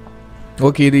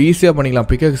 Okay இது ஈஸியாக பண்ணிக்கலாம்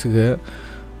பிக்கெக்ஸுக்கு.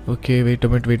 Okay wait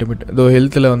mid. இதோ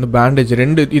ஹெல்த்தில் வந்து பேண்டேஜ்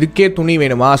 2. இதுக்கே துணி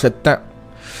வேணுமா? செத்தேன்.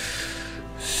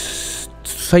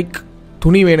 சைக்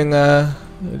துணி வேணுங்க.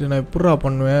 இது நான் எப்படா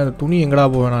பண்ணுவேன்? துணி எங்கடா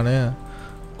போவேன் நான்?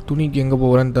 துணிக்கு எங்கே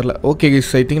போகிறேன்னு தெரில. ஓகே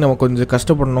கைஸ் ஐ திங்க் நம்ம கொஞ்சம்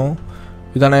கஷ்டப்படணும்.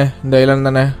 இதானே இந்த ஐலாண்ட்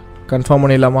தானே? கன்ஃபார்ம்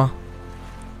பண்ணிடலாமா?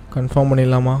 கன்ஃபார்ம்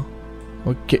பண்ணிடலாமா?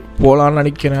 ஓகே போகலான்னு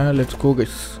நினைக்கிறேன். Let's go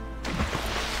guys.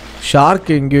 ஷார்க்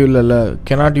எங்கேயும் இல்லைல்ல.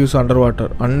 கெனாட் யூஸ் அண்டர்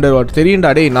வாட்டர்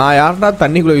தெரியும்டா. டேய் நான் யாருடா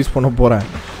தண்ணிக்குள்ளே யூஸ் பண்ண போகிறேன்?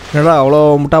 என்னடா அவ்வளோ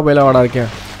முட்டா பையில வாடா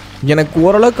இருக்கேன். எனக்கு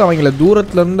ஓரளவுக்கு அவங்கள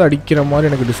தூரத்துலேருந்து அடிக்கிற மாதிரி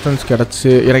எனக்கு டிஸ்டன்ஸ்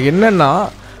கிடச்சி. எனக்கு என்னென்னா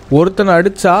ஒருத்தனை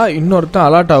அடித்தா இன்னொருத்தன்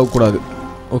அலர்ட் ஆகக்கூடாது.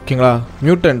 ஓகேங்களா?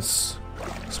 Mutants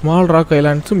small rock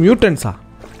islands மியூட்டன்ஸா?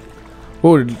 ஓ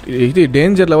இது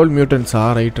டேஞ்சர் லெவல் மியூட்டன்ஸா?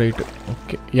 ரைட்.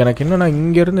 ஓகே எனக்கு என்னென்னா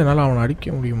இங்கேருந்து என்னால் அவனை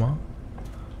அடிக்க முடியுமா?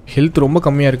 ஹெல்த் ரொம்ப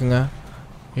கம்மியாக இருக்குங்க.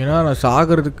 ஏன்னா நான்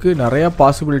சாகிறதுக்கு நிறையா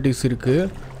பாசிபிலிட்டிஸ் இருக்குது.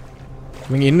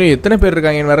 இவங்க இன்னும் எத்தனை பேர்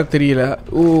இருக்காங்கன்னு வேறு தெரியல.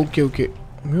 ஓகே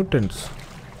மியூட்டன்ஸ்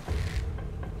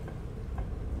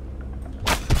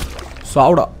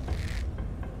சாவுடா.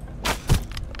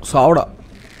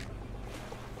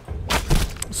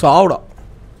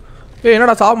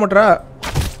 என்னடா சாவ மாட்டேற?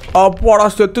 அப்போடா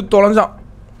செத்து தொலைஞ்சான்.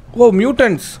 ஓ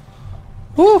mutants.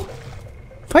 O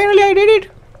finally I did it.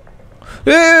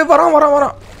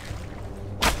 வரான்.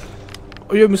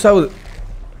 ஐயோ மிஸ் ஆகுது.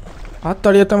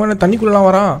 ஆத்தாடியத்தமான தண்ணிக்குள்ளலாம்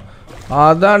வரான்.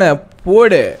 அதானே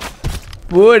போடு.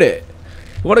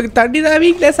 உனக்கு தண்ணி தான்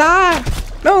வீக்னஸா?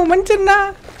 நோ மனுஷன்டா.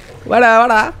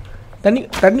 வாடா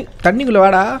தண்ணிக்குள்ளே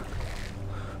வாடா.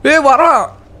 வரான்.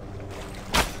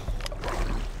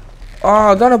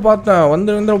 அதானே பார்த்தேன்.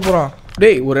 வந்துட போகிறான்.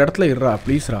 டேய் ஒரு இடத்துல இருறா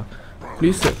ப்ளீஸ்.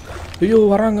 ஐயோ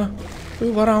வராங்க.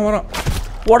 வரான்.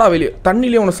 போடா வெளியே.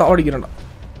 தண்ணியிலே உன்னை சாவடிக்கிறேன்டா.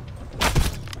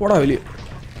 போடா வெளியே.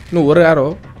 இன்னும் ஒரு யாரோ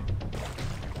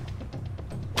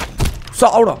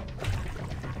சாவுடா.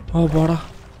 போடா.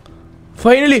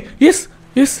 Finally S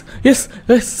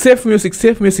safe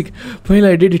music. Finally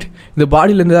I did it. இந்த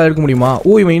பாடியிலேருந்து தான் எடுக்க முடியுமா?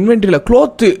 இவன் இன்வென்ட்ரியில்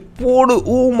க்ளாத்து போடு.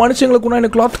 மனுஷங்களுக்குன்னா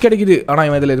எனக்கு க்ளாத் கிடைக்குது. ஆனால்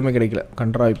இவன் இதில் எதுவுமே கிடைக்கல.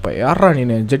 கண்ட்ரா இப்போ யாரா நீ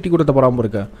ஜெட்டி கொடுத்த போகிறாம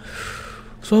இருக்க?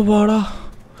 பாடா.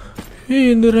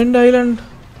 இந்த 2 ஐலாண்ட்.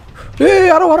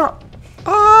 யாரோ வரான்.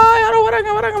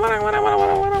 வராங்க.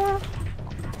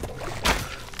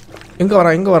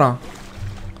 எங்கே வரான்?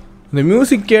 இந்த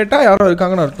மியூசிக் கேட்டால் யாரோ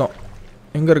இருக்காங்கன்னு அர்த்தம்.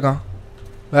 எங்கே இருக்கான்?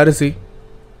 வேரிசி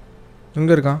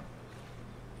எங்கே இருக்கான்?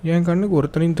 என் கண்ணுக்கு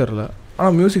ஒருத்தனையும் தெரில.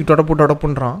 ஆனால் மியூசிக்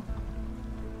டொடப்புன்றான்.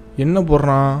 என்ன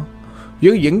போடுறான்?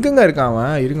 எங்கெங்க இருக்கான்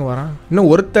அவன்? இருங்க வரான். இன்னும்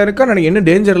ஒருத்தன் இருக்கான். எனக்கு என்ன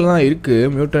டேஞ்சரில் தான் இருக்குது.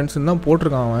 மியூட்டன்ஸ்ன்னு தான்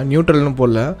போட்டிருக்கான் அவன். நியூட்ரல்னு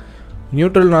போடல.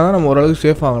 நியூட்ரல்னால் தான் நம்ம ஓரளவுக்கு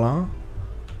சேஃப் ஆகலாம்.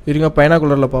 இருங்க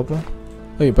பைனாகுலரில் பார்ப்போம்.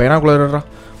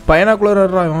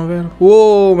 பைனாகுலரா இவன் வேறு.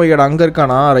 மை காட் அங்கே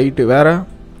இருக்கானா? ரைட்டு. வேறு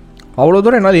அவ்வளோ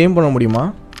தூரம் என்னால் எய்ம் பண்ண முடியுமா?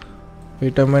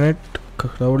 Wait a minute.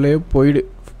 கடவுளே போயிடு.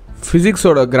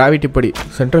 ஃபிசிக்ஸோட கிராவிட்டி படி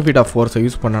சென்ட்ரிஃபீட் ஆஃப் ஃபோர்ஸை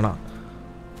யூஸ் பண்ணனா.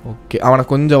 ஓகே அவனை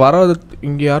கொஞ்சம் வராது.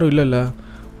 இங்கே யாரும் இல்லைல்ல.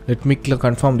 Let me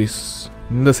confirm this.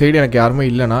 இந்த சைடு எனக்கு யாருமே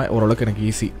இல்லைனா ஓரளவுக்கு எனக்கு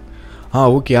ஈஸி.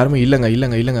 ஓகே யாருமே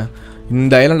இல்லைங்க.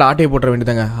 இந்த ஐலாண்ட் ஆட்டையை போட்டுற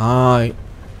வேண்டியதாங்க.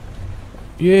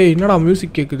 என்னடா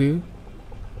மியூசிக் கேட்குது?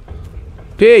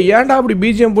 ஏன்டா அப்படி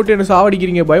பிஜிஎம் போட்டு என்ன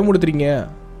சாவடிக்கிறீங்க? பயமுடுத்துறீங்க.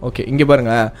 ஓகே இங்கே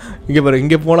பாருங்க.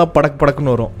 இங்கே போனால்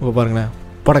படக்குன்னு வரும். இப்போ பாருங்களேன்.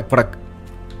 படக்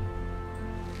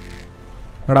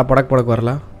என்னடா படக்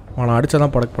வரல? அவனை அடித்தா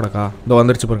தான் படக்கா? இந்த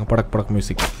வந்துருச்சு பாருங்க. படக்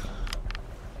மியூசிக்.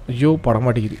 ஐயோ பட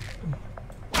மாட்டேங்குது.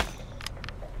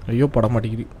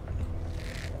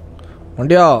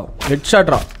 வண்டியா ஹெட்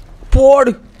ஷாட்ரா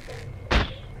போடு.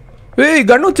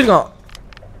 கன் வச்சிருக்கான்.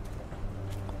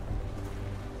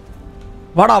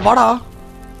 வாடா.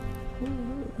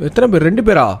 எத்தனை பேர்? 2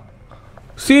 பேரா?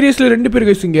 சீரியஸ்லி 2 பேர்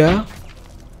கைஸுங்க.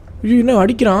 ஐயோ என்ன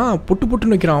அடிக்கிறான்?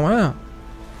 புட்டுன்னு வைக்கிறான் அவன்.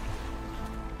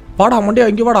 வாடா மண்டியா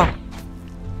இங்கே வாடா.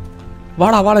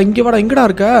 இங்கே வாடா. எங்கடா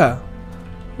இருக்க?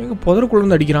 எங்கே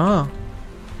புதருக்குள்ளேருந்து அடிக்கிறான்?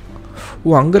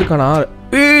 அங்கே இருக்கானா?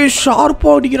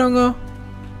 ஷார்ப்பாக அடிக்கிறாங்க.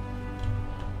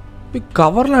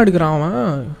 கவர்லாம் எடுக்கிறான் அவன்.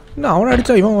 என்ன அவனை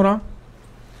அடித்தா இவன் வரான்?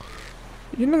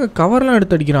 என்னங்க கவர்லாம்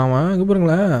எடுத்து அடிக்கிறான் அவன்? இங்கே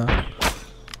பாருங்களேன்.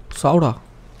 சாவுடா.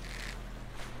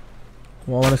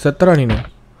 அவனை செத்துறா நீனு.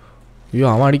 ஐயோ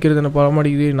அவன் அடிக்கிறது என்ன பட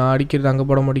மாட்டேங்குது. நான் அடிக்கிறது அங்கே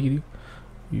பட மாட்டேங்குது.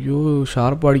 ஐயோ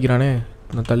ஷார்ப்பாக அடிக்கிறானே.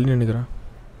 நான் தள்ளி நின்றுக்கிறேன்.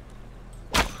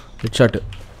 Head shot.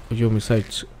 ஐயோ மிஸ்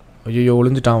ஆயிடுச்சு. ஐயோ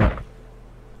ஒளிஞ்சிட்டான் அவன்.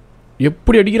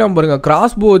 எப்படி அடிக்கிறான் பாருங்க.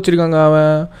 கிராஸ் போ வச்சுருக்காங்க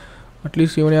அவன்.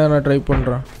 அட்லீஸ்ட் இவனையா நான் ட்ரை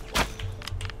பண்ணுறேன்.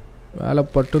 வேலை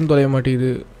பட்டுன்னு தொலைய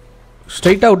மாட்டேங்குது.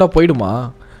 ஸ்ட்ரைட்டாக விட்டால் போயிடுமா?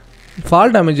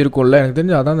 ஃபால் டேமேஜ் இருக்கும்ல எனக்கு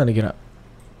தெரிஞ்சு. அதான் நினைக்கிறேன்.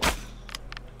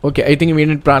 Okay I think we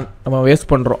need plan. நம்ம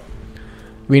வேஸ்ட் பண்ணுறோம்.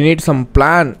 We need some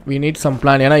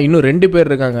plan. ஏன்னா இன்னும் 2 பேர்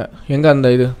இருக்காங்க. எங்கே அந்த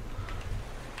இது?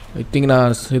 ஐ திங்க்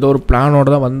நான் ஏதோ ஒரு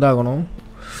பிளானோடு தான் வந்தாகணும்.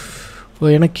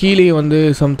 ஏன்னா கீழே வந்து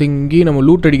சம்திங் இங்கேயும் நம்ம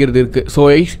லூட் அடிக்கிறது இருக்குது. ஸோ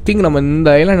ஐ திங்க் நம்ம இந்த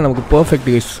ஐலாண்ட் நமக்கு பர்ஃபெக்ட்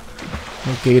கைஸ்.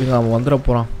 ஓகே இருங்க அவன் வந்துட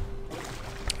போகிறான்.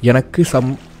 எனக்கு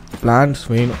சம் பிளான்ஸ்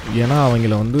வேணும். ஏன்னா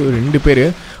அவங்கள வந்து 2 பேர்.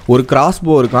 ஒரு கிராஸ்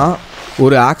போ இருக்கான்.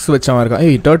 ஒரு ஆக்ஸ் வச்சவன் இருக்கான்.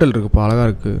 டேர்ட்டில் இருக்குப்பா. அழகாக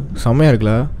இருக்குது. செம்மையாக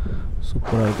இருக்குல்ல?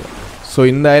 சூப்பராக இருக்குது. ஸோ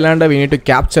இந்த ஐலாண்டை we need to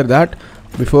capture that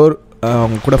before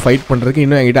அவங்க கூட ஃபைட் பண்ணுறதுக்கு.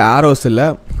 இன்னும் என்கிட்ட ஆரோஸ் இல்லை,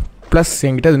 ப்ளஸ்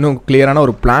என்கிட்ட இன்னும் கிளியரான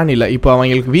ஒரு பிளான் இல்லை. இப்போ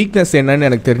அவங்களுக்கு வீக்னஸ் என்னன்னு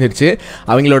எனக்கு தெரிஞ்சிருச்சு.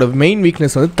 அவங்களோட மெயின்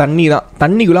வீக்னஸ் வந்து தண்ணி தான்.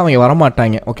 தண்ணிக்குள்ளே அவங்க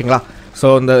வரமாட்டாங்க, ஓகேங்களா? ஸோ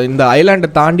இந்த ஐலாண்டை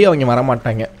தாண்டி அவங்க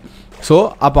வரமாட்டாங்க. ஸோ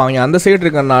அப்போ அவங்க அந்த சைடு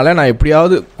இருக்கிறனால நான்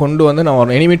எப்படியாவது கொண்டு வந்து நான்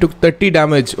ஒரு enemy to 30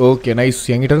 damage. Okay nice.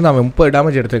 என்கிட்ட இருந்து அவன் 30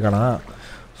 டேமேஜ் எடுத்துருக்கானா?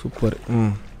 சூப்பர்.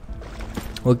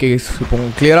 ஓகே இப்போ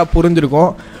கிளியராக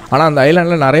புரிஞ்சிருக்கும். ஆனால் அந்த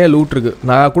ஐலாண்டில் நிறைய லூட் இருக்குது.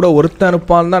 நான் கூட ஒருத்தன்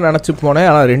அனுப்பான்னு தான் நினச்சி போனேன்.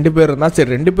 ஆனால் 2 பேர் இருந்தால்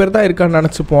சரி 2 பேர் தான் இருக்கான்னு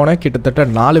நினச்சி போனேன். கிட்டத்தட்ட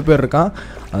 4 பேர் இருக்கான்.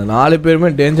 அந்த 4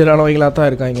 பேருமே டேஞ்சரானவங்களாக தான்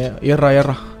இருக்காங்க.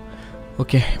 ஏறா.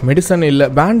 ஓகே மெடிசன் இல்லை,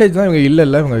 பேண்டேஜ் தான் இவங்க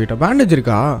இல்லை இவங்ககிட்ட. பேண்டேஜ்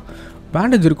இருக்கா?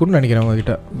 பேண்டேஜ் இருக்குன்னு நினைக்கிறேன்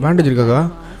உங்ககிட்ட. பேண்டேஜ் இருக்காக்கா?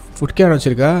 ஃபுட் கேன்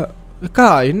வச்சுருக்கா? அக்கா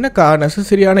என்னக்கா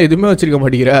நெசசரியான எதுவுமே வச்சுருக்க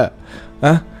மாட்டேங்கிற?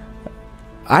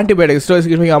 Antibiotic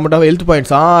ஸ்டோரிஸ்க்கு amount of health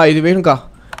points. இது வேணும்க்கா.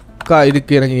 அக்கா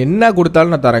இதுக்கு எனக்கு என்ன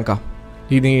கொடுத்தாலும் நான் தரேன்க்கா.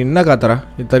 இது என்னக்கா தரேன்?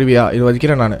 இது தருவியா? இது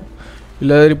வச்சுக்கிறேன் நான்.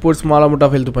 இல்லை reports small amount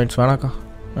of health points வேணாக்கா.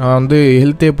 நான் வந்து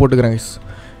ஹெல்த்தே போட்டுக்கிறேன் கைஸ்.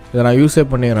 இதை நான் யூஸே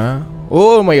பண்ணிடுறேன். ஓ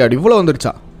மை காட் இவ்வளோ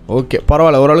வந்துருச்சா? ஓகே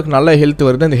பரவாயில்ல, ஓரளவுக்கு நல்ல ஹெல்த்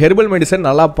வருது. இந்த ஹெர்பல் மெடிசன்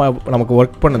நல்லா நமக்கு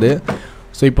ஒர்க் பண்ணுது.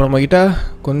 ஸோ இப்போ நம்மக்கிட்ட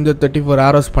கொஞ்சம் 34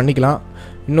 ஆரோஸ் பண்ணிக்கலாம்.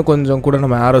 இன்னும் கொஞ்சம் கூட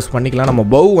நம்ம ஆரோஸ் பண்ணிக்கலாம். நம்ம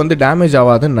பவ் வந்து டேமேஜ்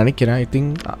ஆகாதுன்னு நினைக்கிறேன். ஐ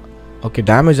திங்க் ஓகே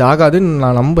டேமேஜ் ஆகாதுன்னு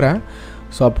நான் நம்புகிறேன்.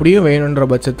 ஸோ அப்படியும் வேணுன்ற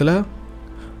பட்சத்தில்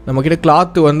நம்மக்கிட்ட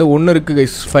கிளாத்து வந்து ஒன்று இருக்குது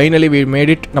guys. Finally we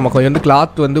made it. நமக்கு வந்து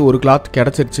கிளாத் வந்து ஒரு கிளாத்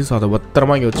கிடச்சிருச்சு. ஸோ அதை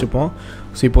பத்திரமா இங்கே வச்சுப்போம்.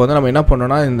 ஸோ இப்போ வந்து நம்ம என்ன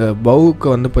பண்ணோன்னா இந்த பவுக்கு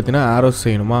வந்து பார்த்திங்கன்னா ஆரோஸ்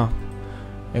செய்யணுமா?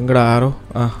 எங்கடா ஆரோ?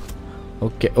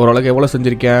 ஓகே ஓரளவுக்கு எவ்வளோ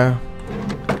செஞ்சுருக்கேன்?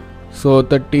 ஸோ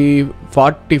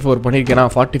 44 பண்ணியிருக்கேனா?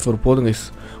 44 போதும் கைஸ்.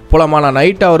 போலாமா? நான்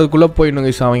நைட் ஆகிறதுக்குள்ளே போயிடணும்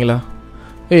கைஸ் அவங்கள.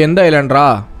 எந்த ஐலாண்டா?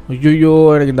 ஐயோ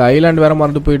எனக்கு இந்த ஐலாண்டு வேறு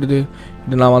மறந்து போயிடுது.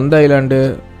 இது நான் வந்த ஐலாண்டு.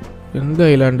 எந்த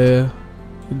ஐலாண்டு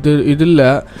இது இல்லை.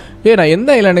 நான் எந்த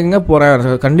ஐலாண்டுங்க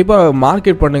போகிறேன்? கண்டிப்பாக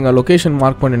மார்க்கெட் பண்ணுங்க, லொக்கேஷன்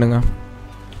மார்க் பண்ணிடுங்க.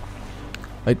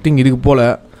 ஐ திங்க் இதுக்கு போல்.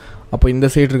 அப்போ இந்த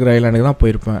சைடு இருக்கிற ஐலாண்டுக்கு தான்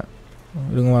போயிருப்பேன்.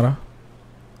 இருங்க வரேன்.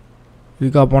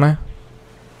 இதுக்கா போனேன்?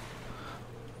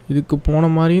 இதுக்கு போன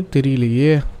மாதிரியும்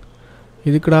தெரியலையே.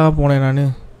 இதுக்குடா போனேன் நான்.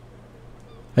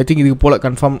 ஐ திங்க் இதுக்கு போல்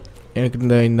கன்ஃபார்ம். எனக்கு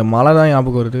இந்த மலை தான்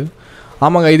ஞாபகம் வருது.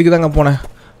 ஆமாங்க இதுக்கு தாங்க போனேன்.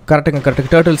 கரெக்டுங்க.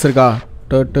 டேர்ட்டில்ஸ் இருக்கா?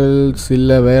 டேர்ட்டில்ஸ்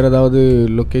இல்லை வேறு ஏதாவது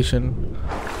லொக்கேஷன்?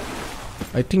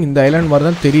 ஐ திங்க் இந்த ஐலாண்ட் மாதிரி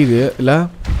தான் தெரியுது. இல்லை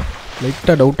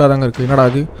லைட்டாக டவுட்டாக தாங்க இருக்குது. என்னடா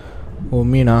அது? ஓ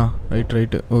மீனா?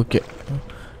 Right okay.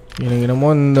 எனக்கு என்னமோ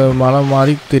இந்த மலை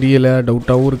மாதிரி தெரியலை,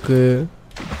 டவுட்டாகவும் இருக்குது.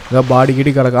 ஏதாவது பாடி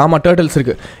கிடி கிடக்கு. ஆமாம் டேர்ட்டில்ஸ்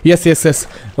இருக்குது. S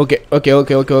okay.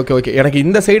 எனக்கு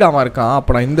இந்த சைடு அவன் இருக்கான்.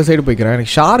 அப்போ நான் இந்த சைடு போய்க்கிறேன்.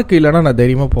 எனக்கு ஷார்க்கு இல்லைன்னா நான்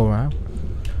தைரியமாக போவேன்.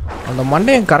 அந்த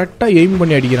மண்டையை கரெக்டாக எய்ம்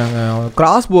பண்ணி அடிக்கிறாங்க. அவன்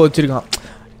கிராஸ் போ வச்சுருக்கான்.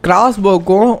 கிராஸ்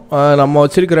பவுக்கும்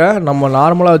நம்ம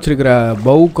நார்மலாக வச்சுருக்கிற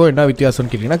பவுக்கும் என்ன வித்தியாசம்னு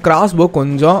கேட்டிங்கன்னா, கிராஸ் பவு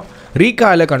கொஞ்சம்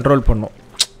ரீகாயில் கண்ட்ரோல் பண்ணும்.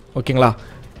 ஓகேங்களா?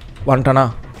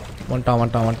 வந்துட்டான்.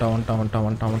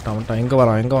 எங்கே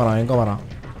வரான்?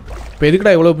 இப்போ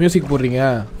எதுக்குடா இவ்வளோ மியூசிக் போடுறீங்க?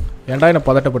 ஏன்டா என்ன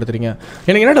பதட்டப்படுத்துறீங்க?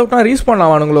 எனக்கு என்ன டவுட்னா ரீஸ்பான்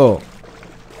ஆவானுங்களோ?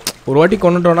 ஒரு வாட்டி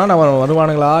கொண்டுட்டோன்னா நான்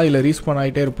வருவானுங்களா இல்லை ரீஸ்பான்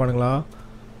ஆகிட்டே இருப்பானுங்களா?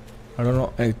 அடனோ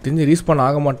எனக்கு தெரிஞ்சு ரீஸ்பான்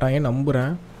ஆக மாட்டாங்கன்னு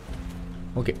நம்புகிறேன்.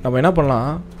 ஓகே நம்ம என்ன பண்ணலாம்,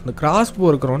 இந்த கிராஸ் போ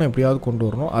இருக்கிறவனை எப்படியாவது கொண்டு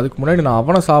வரணும். அதுக்கு முன்னாடி நான்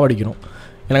அவனை சாவடிக்கணும்.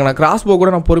 எனக்கு நான் கிராஸ் போ கூட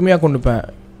நான் பொறுமையாக கொண்டுப்பேன்.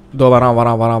 இதோ வரான்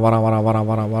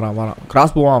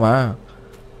கிராஸ் போவான். அவன்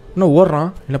இன்னும் ஓடுறான்.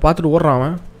 என்னை பார்த்துட்டு ஓடுறான்.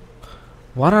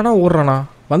 அவன் ஓடுறானா?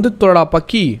 வந்து தோடா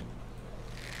பக்கி.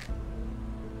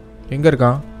 எங்கே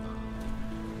இருக்கான்?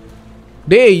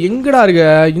 டேய் எங்கடா இருக்க?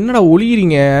 என்னடா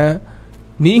ஒளியிறீங்க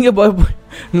நீங்கள்?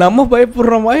 நம்ம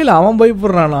பயப்படுறோமா இல்லை அவன்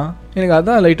பயப்படுறானா? எனக்கு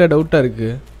அதான் லைட்டாக டவுட்டாக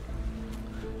இருக்குது.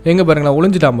 எங்கே பாருங்களா,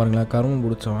 ஒளிஞ்சிட்டான் பாருங்களா, கரும்பு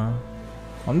பிடிச்சவன்.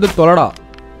 வந்து தொலைடா.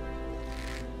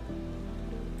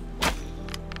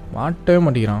 மாட்டவே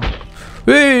மாட்டேங்கிறான்.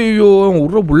 ஐயோ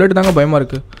விட்ற புல்லட் தாங்க பயமாக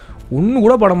இருக்குது. ஒன்று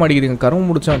கூட பட மாட்டேங்குதுங்க. கரும்பு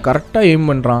முடிச்சான் கரெக்டாக எய்ம்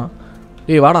பண்ணுறான்.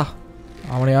 வாடா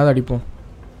அவனையாவது அடிப்போம்.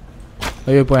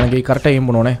 ஐயோ இப்போ எனக்கு கரெக்டாக எய்ம்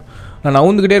பண்ணுவோனே. நான்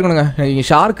நவுந்துக்கிட்டே இருக்கணுங்க. எனக்கு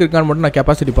ஷார்க் இருக்கான்னு மட்டும் நான்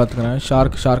கெப்பாசிட்டி பார்த்துக்கிறேன்.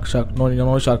 Shark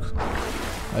no shark.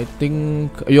 I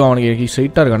think ஐயோ அவனுக்கு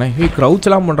ஸ்ட்ரைட்டாக இருக்கானே.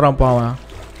 க்ரௌச்செல்லாம் பண்ணுறான்ப்பா அவன்.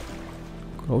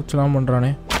 க்ரௌச்செல்லாம்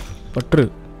பண்ணுறானே. பற்று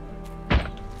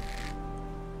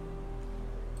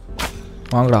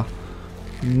வாங்கடா.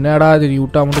 என்னடா இது நீ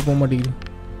விட்டா மட்டும் போக மாட்டேங்குது.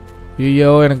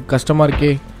 ஐயோ எனக்கு கஷ்டமாக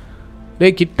இருக்கே.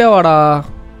 டேய் கிட்ட வாடா.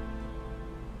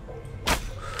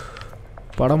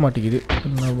 பட மாட்டேங்குது.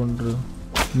 என்ன பண்ணுறது?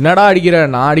 என்னடா அடிக்கிற?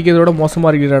 நான் அடிக்கிறதோட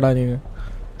மோசமாக இருக்கிறாடா நீங்கள்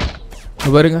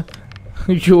பாருங்க.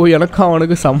 ஐயோ எனக்கும்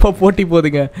அவனுக்கு செம்ம போட்டி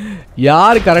போகுதுங்க.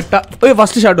 யார் கரெக்டாக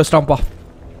ஃபஸ்ட்டு ஷாட் வச்சிட்டான்ப்பா.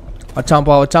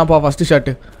 வச்சான்ப்பா ஃபஸ்ட்டு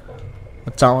ஷாட்டு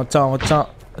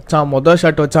வச்சான். மொதல்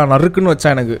ஷாட் வச்சான். நறுக்குன்னு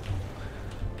வச்சான். எனக்கு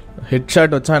ஹெட்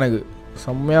ஷாட் வச்சான். எனக்கு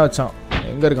செம்மையாக வச்சான்.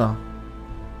 எங்கே இருக்கான்?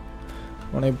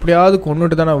 அவனை எப்படியாவது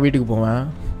கொண்டுட்டு தான் நான் வீட்டுக்கு போவேன்.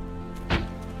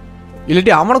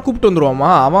 இல்லாட்டி அவனை கூப்பிட்டு வந்துடுவாமா.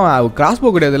 அவன் கிராஸ்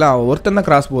போ கிடையாதுல்ல, அவன் ஒருத்தன் தான்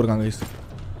கிராஸ் போ இருக்காங்க கைஸ்.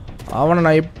 அவனை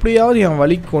நான் எப்படியாவது என்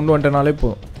வழிக்கு கொண்டு வந்துட்டனாலே இப்போ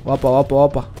வாப்பா வாப்பா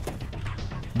வாப்பா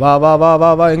வா வா வா வா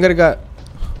வா. எங்கே இருக்க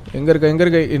எங்கே இருக்க எங்கே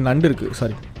இருக்க? நண்டு இருக்குது,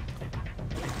 சாரி.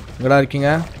 எங்கடா இருக்கீங்க?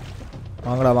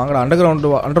 வாங்கடா வாங்கடா.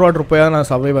 அண்டர் வாட்டர் போயாவது நான்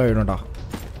சர்வைவ் ஆகிடணும்டா.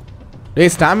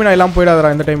 டேய் ஸ்டாமினா எல்லாம்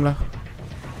போயிடாதடா இந்த டைமில்.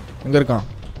 எங்கே இருக்கான்?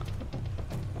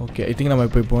 ஓகே, ஐ திங்க் நம்ம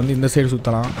இப்போ வந்து இந்த சைடு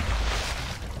சுற்றலாம்.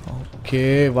 ஓகே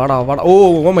வாடா வாடா. ஓ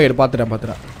ஓமையடு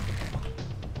பார்த்துட்டேன்.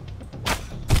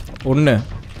 ஒன்று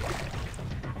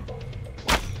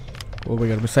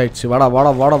ஓமையடு மிஸ் ஆயிடுச்சு. வாடா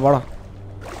வாடா வாடா வாடா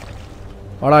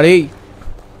வாடா. டேய்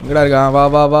எங்கடா இருக்கான்? வா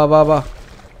வா வா வா வா.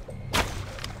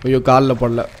 ஐயோ காலில்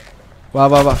போடல. வா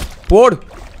வா வா போடு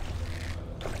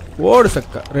போடு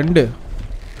சக்கா. 2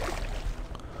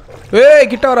 ஏய்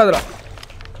கிட்ட வராதுடா.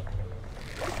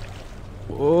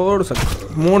 போடு சக்கா.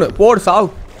 3 போடு சாவு.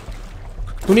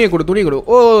 துணியை கொடு.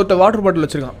 ஓ வாட்டர் பாட்டில்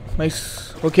வச்சுருக்கான். நைஸ்.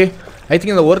 ஓகே, ஐ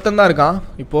திங்க் இந்த ஒருத்தன் தான் இருக்கான்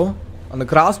இப்போது. அந்த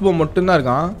கிராஸ் போ மட்டும்தான்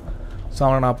இருக்கான். ஸோ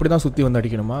அவனை நான் அப்படி தான் சுற்றி வந்து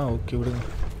அடிக்கணுமா? ஓகே விடுங்க.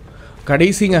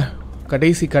 கடைசிங்க,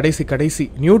 கடைசி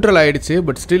நியூட்ரல் ஆகிடுச்சு.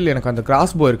 பட் ஸ்டில் எனக்கு அந்த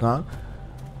கிராஸ் போ இருக்கான்.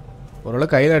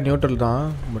 ஓரளவுக்கு கையில் நியூட்ரல் தான்.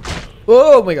 பட் ஓ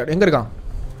மை காட், எங்கே இருக்கான்?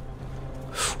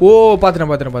 ஓ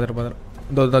பார்த்துட்டேன்.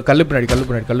 இந்த கல்லு பின்னாடி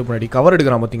கவர்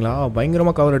எடுக்கிறான் பார்த்தீங்களா?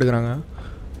 பயங்கரமாக கவர் எடுக்கிறாங்க.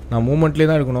 நான் மூமெண்ட்லேயே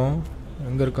தான் இருக்கணும்.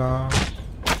 எங்கே இருக்கான்?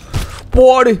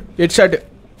 போடு ஹெட் ஷாட்டு.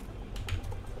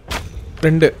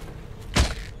 2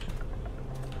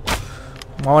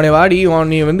 அவனை வாடி.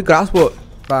 நீ வந்து கிராஸ் போ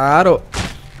யாரோ.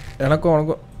 எனக்கும்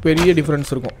உனக்கும் பெரிய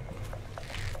டிஃப்ரென்ஸ் இருக்கும்.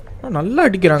 நல்லா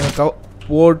அடிக்கிறாங்க.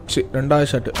 போச்சு 2வது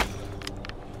ஷாட்டு.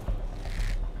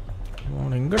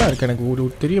 அவன் எங்கடா இருக்க? எனக்கு ஒரு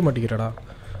தெரிய மாட்டேங்கிறடா.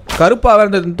 கருப்பாக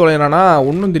இருந்தது தொலைனானா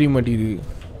ஒன்றும் தெரிய மாட்டேங்குது.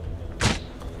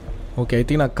 ஓகே, ஐ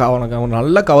திங்க் நான் அவன்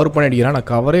நல்லா கவர் பண்ணி அடிக்கிறான்.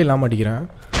 நான் கவரே இல்லாமல் அடிக்கிறேன்.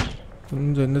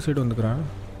 கொஞ்சம் இந்த சைடு வந்துக்கிறேன்.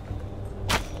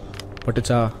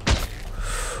 பட்டுச்சா?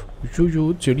 ஐயோ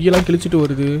செடியெல்லாம் கிழிச்சிட்டு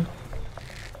வருது.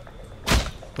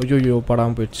 ஐயோ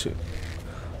படாமல் போயிடுச்சு.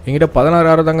 என்கிட்ட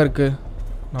 16,000 தாங்க இருக்குது.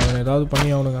 நான் ஏதாவது பண்ணி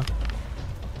ஆகணுங்க.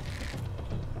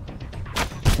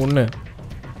 1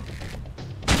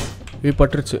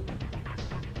 பட்டுருச்சு.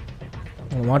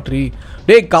 மாற்றி.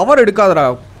 டேய் கவர் எடுக்காதடா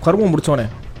கரும்பு முடிச்சோனே.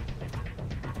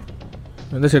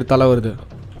 எந்த சைடு தலை வருது?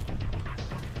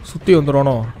 சுற்றி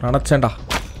வந்துடணும் நினச்சேன்டா.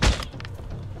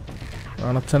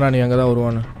 நீ அங்கே தான்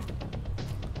வருவான்னு.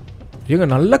 ஏங்க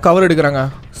நல்ல கவர் எடுக்கிறாங்க.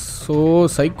 ஸோ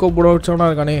சைக்கோ போட வச்சோன்னா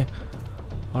இருக்கானே.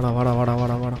 வாடா.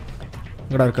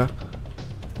 எங்கடா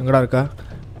இருக்கா?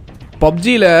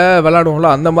 பப்ஜியில்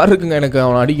விளாடுவோம்ல அந்த மாதிரி இருக்குங்க எனக்கு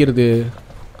அவன் அடிக்கிறது.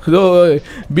 ஏதோ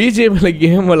பிஜிஎம்மில்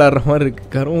கேம் விளாட்ற மாதிரி இருக்குது.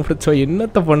 கரும்பு பிடிச்சோ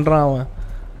என்னத்தை பண்ணுறான் அவன்?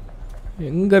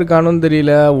 எங்கே இருக்கானுன்னு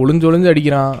தெரியல. ஒளிஞ்சு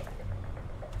அடிக்கிறான்.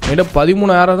 என்கிட்ட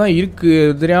 13,000 தான்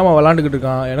இருக்குது. தெரியாமல் விளாண்டுக்கிட்டு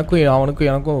இருக்கான்.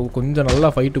 எனக்கும் கொஞ்சம் நல்லா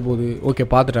ஃபைட்டு போகுது. ஓகே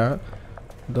பார்த்துட்டேன்.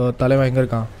 இதோ தலைவன் எங்கே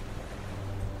இருக்கான்?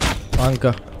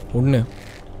 வாங்கக்கா. 1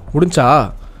 முடிஞ்சா?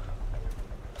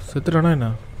 செத்துட்டானா என்ன?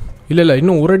 இல்லை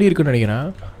இன்னும் ஒரு அடி இருக்குன்னு நினைக்கிறேன்.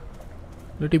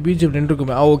 இல்லாட்டி பிஜிஎம்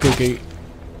நின்றுருக்குமே. ஓகே.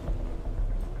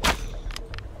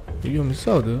 ஐயோ மிஸ்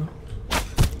ஆகுது.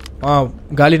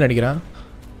 காலின்னு நினைக்கிறேன்.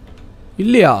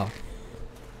 இல்லையா?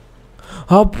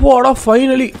 அப்போடா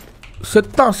ஃபைனலி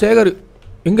செத்தான் சேகர்.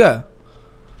 எங்கே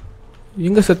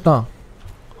செத்தான்?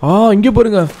 இங்கே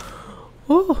பாருங்க.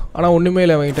 ஓ ஆனால் ஒன்றுமே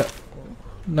இல்லை அவன்கிட்ட.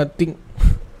 நத்திங்.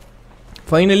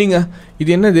 ஃபைனலிங்க. இது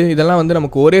என்னது? இதெல்லாம் வந்து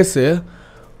நமக்கு ஒரேஸு.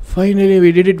 Finally we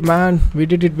did it man. We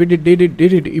did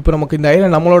it. இப்போ நமக்கு இந்த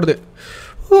ஐலாண்ட் நம்மளோடது.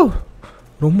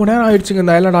 ரொம்ப நேரம் ஆகிடுச்சுங்க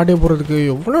இந்த ஐலாண்ட் ஆட்டே போகிறதுக்கு.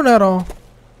 எவ்வளோ நேரம்?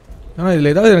 ஏன்னா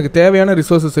இதில் ஏதாவது எனக்கு தேவையான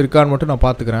ரிசோர்ஸஸ் இருக்கான்னு மட்டும் நான்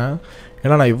பார்த்துக்கிறேன்.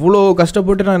 ஏன்னா நான் இவ்வளோ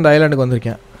கஷ்டப்பட்டு நான் இந்த ஐலாண்டுக்கு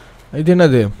வந்திருக்கேன். இது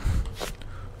என்னது?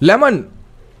 லெமன்.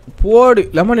 போடு.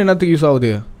 லெமன் என்னத்துக்கு யூஸ்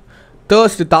ஆகுது?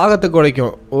 தேர்ஸ்ட் தாகத்தை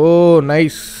குறைக்கும். ஓ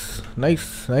நைஸ்.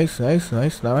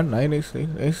 Lemon nice.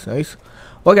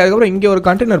 ஓகே, அதுக்கப்புறம் இங்கே ஒரு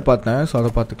கண்டெய்னர் பார்த்தேன். ஸோ அதை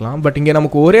பார்த்துக்கலாம். பட் இங்கே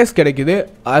நமக்கு ஒரேஸ் கிடைக்குது.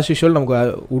 ஆஸ் யூஷுவல் நமக்கு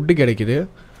உட்டு கிடைக்குது.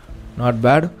 Not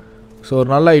bad. ஸோ ஒரு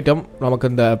நல்ல ஐட்டம். நமக்கு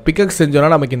இந்த பிக்கக்ஸ் செஞ்சோன்னா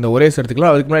நமக்கு இந்த ஒரேஸ்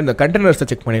எடுத்துக்கலாம். அதுக்கு முன்னாடி இந்த கண்டெய்னர்ஸை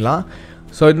செக் பண்ணிடலாம்.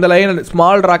 ஸோ இந்த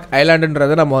ஸ்மால் ராக்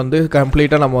ஐலாண்டுன்றதை நம்ம வந்து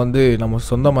கம்ப்ளீட்டாக நம்ம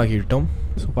சொந்தமாகிவிட்டோம்.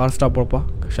 ஸோ ஃபாஸ்ட்டாக போப்பா.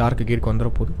 ஷார்க்கு கீருக்கு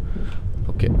வந்துட போகுது.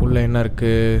 ஓகே, உள்ளே என்ன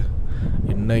இருக்குது?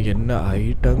 என்ன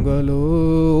ஐட்டங்களோ.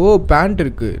 பேண்ட்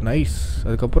இருக்குது. நைஸ்.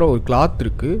 அதுக்கப்புறம் ஒரு கிளாத்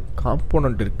இருக்குது.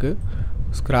 காம்போனண்ட் இருக்குது.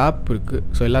 ஸ்க்ராப் இருக்குது.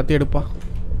 ஸோ எல்லாத்தையும் எடுப்பா.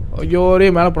 ஐயோரே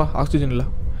மேலே போடா. ஆக்சிஜன் இல்லை.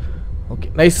 Okay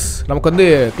nice. நமக்கு வந்து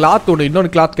கிளாத் இன்னொரு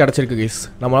கிளாத் கிடச்சிருக்கு கைஸ்.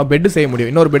 நம்மளால் பெட்டு செய்ய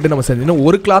முடியும். இன்னொரு பெட்டு நம்ம செஞ்சு இன்னும்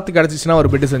ஒரு கிளாத் கிடச்சிச்சின்னா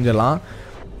ஒரு பெட்டு செஞ்சிடலாம்.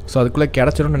 ஸோ அதுக்குள்ளே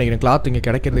கிடச்சிடும்னு நினைக்கிறேன். கிளாத் இங்கே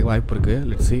கிடைக்கிறதுக்கு வாய்ப்பு இருக்குது.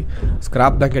 Let's see.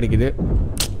 ஸ்க்ராப் தான் கிடைக்குது.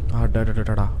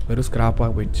 டடா வெறும் ஸ்க்ராப்பாக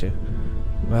போயிடுச்சு.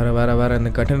 வேறு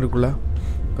இந்த கண்டெய்னருக்குள்ளே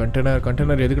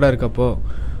கண்டெய்னர் எதுக்குடா இருக்கப்போ?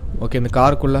 ஓகே, இந்த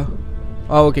காருக்குள்ளே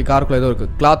ஓகே காருக்குள்ளே ஏதோ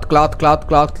இருக்குது. Cloth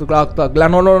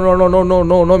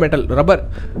no metal rubber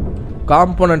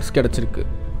components கிடச்சிருக்கு.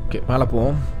 ஓகே மேலே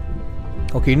போவோம்.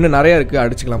 ஓகே இன்னும் நிறையா இருக்குது,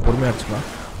 அடிச்சுக்கலாம், பொறுமையாக அடிச்சுக்கலாம்.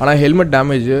 ஆனால் ஹெல்மெட்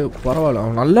டேமேஜு பரவாயில்ல,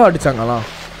 அவன் நல்லா அடித்தாங்கலாம்.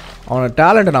 அவனை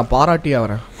டேலண்ட்டை நான் பாராட்டி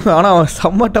ஆகிறேன். ஆனால் அவன்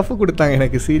செம்ம டஃப்பு கொடுத்தாங்க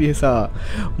எனக்கு, சீரியஸாக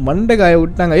மண்டை காய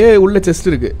விட்டாங்க. உள்ளே செஸ்ட்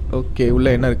இருக்குது. ஓகே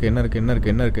உள்ளே என்ன இருக்குது?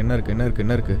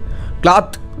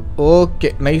 கிளாத்.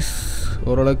 Okay nice.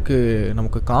 ஓரளவுக்கு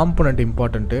நமக்கு காம்பனண்ட்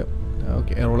இம்பார்ட்டண்ட்டு.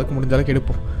 ஓகே ஓரளவுக்கு முடிஞ்ச அளவுக்கு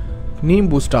எடுப்போம். நீ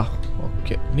பூஸ்டா?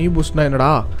 ஓகே நீ பூஸ்ட்னா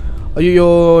என்னடா? ஐயோ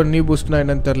நீ பூஸ்ட்னா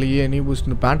என்னன்னு தெரியலையே. நீ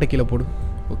பூஸ்ட்னு பேண்ட்டை கீழே போடு.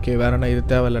 ஓகே வேறு என்ன? இது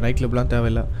தேவையில்லை, நைட் கிளப்லாம்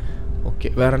தேவையில்லை. ஓகே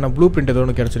வேறு என்ன? ப்ளூ பிரிண்ட் ஏதோ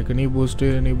ஒன்று கிடச்சிருக்கு. நீ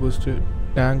boost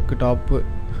tank top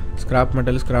scrap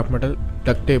metal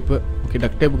டக் டேப்பு. ஓகே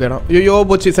டக் டேப்புக்கு இடம். ஐயோ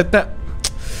போச்சு, செத்தேன்.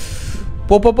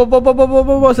 போ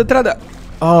செத்துறாத.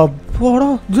 போடா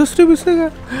ஜஸ்ட்டு மிஸ்ஸுங்க,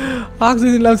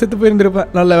 ஆக்சிஜன் இல்லாமல் செத்து போயிருந்துருப்பேன்.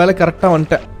 நல்ல வேலை கரெக்டாக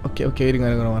வந்துட்டேன். ஓகே இருங்க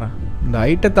வரேன். இந்த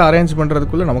ஐட்டத்தை அரேஞ்ச்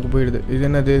பண்ணுறதுக்குள்ளே நமக்கு போயிடுது. இது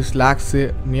என்னது? ஸ்லாக்ஸு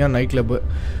நியான் நைட் கிளப்பு.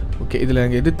 ஓகே இதில்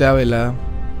எனக்கு எது தேவையில்லை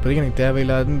இப்போதைக்கு, எனக்கு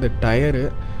தேவையில்லாத இந்த டயரு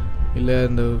இல்லை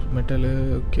இந்த மெட்டலு.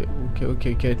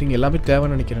 ஓகே ஐ திங்க் எல்லாமே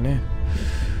தேவைன்னு நினைக்கிறேனே.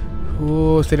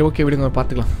 சரி ஓகே விடுங்க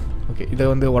பார்த்துக்கலாம். ஓகே இதை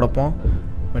வந்து உடப்போம்.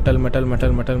 மெட்டல்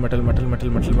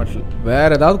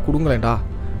வேறு ஏதாவது கொடுங்களேன்டா,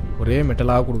 ஒரே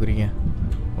மெட்டலாக கொடுக்குறீங்க.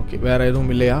 ஓகே வேறு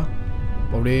எதுவும் இல்லையா?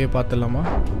 அப்படியே பார்த்துடலாமா?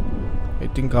 ஐ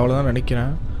திங்க் அவ்வளோதான்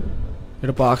நினைக்கிறேன்.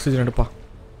 எடுப்பா ஆக்சிஜன் எடுப்பா.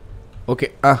 ஓகே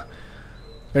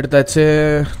எடுத்தாச்சு.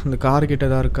 இந்த கார் கிட்ட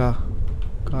தான் இருக்கா?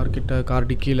 கார்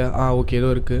டிக்கியில் ஓகே ஏதோ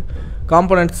இருக்குது.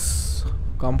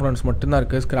 காம்போனன்ட்ஸ் மட்டும்தான்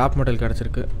இருக்குது. ஸ்க்ராப் மெட்டல்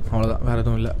கிடச்சிருக்கு, அவ்வளோதான், வேறு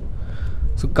எதுவும் இல்லை.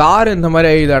 ஸோ கார் இந்த மாதிரி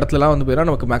இந்த இடத்துலலாம் வந்து போயிடும்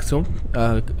நமக்கு மேக்ஸிமம்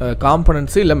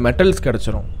காம்போனன்ட்ஸு இல்லை மெட்டல்ஸ்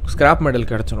கிடச்சிரும், ஸ்க்ராப் மெட்டல்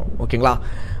கிடச்சிரும். ஓகேங்களா?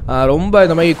 ரொம்ப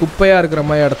இந்த மாதிரி குப்பையாக இருக்கிற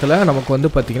மாதிரி இடத்துல நமக்கு வந்து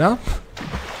பார்த்திங்கன்னா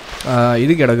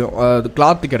இது கிடைக்கும்,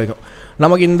 கிளாத்து கிடைக்கும்.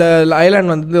 நமக்கு இந்த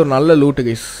ஐலாண்ட் வந்து ஒரு நல்ல லூட்டு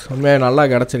கைஸ், உண்மையாக நல்லா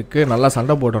கிடச்சிருக்கு. நல்லா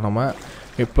சண்டை போட்டோம் நம்ம.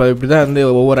 இப்படி தான் வந்து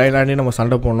ஒவ்வொரு ஐலாண்டையும் நம்ம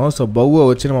சண்டை போடணும். ஸோ பவ்வை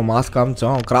வச்சு நம்ம மாஸ்க்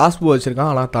காமிச்சோம். கிராஸ் போ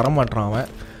வச்சுருக்கான், ஆனால் தரமாட்டான் அவன்.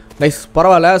 நைஸ்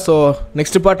பரவாயில்ல. ஸோ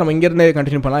நெக்ஸ்ட் பார்ட் நம்ம இங்கேருந்தே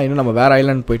கண்டினியூ பண்ணலாம். இன்னும் நம்ம வேறு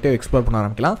ஐலாண்ட் போய்ட்டு எக்ஸ்ப்ளோர் பண்ண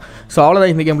ஆரம்பிக்கலாம். ஸோ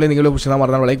அவ்வளோதான் இந்த கேம்ல. இந்த வீடியோ பிடிச்சதா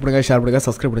மறந்தாலும் லைக் பண்ணுங்கள், ஷேர் பண்ணுங்கள்,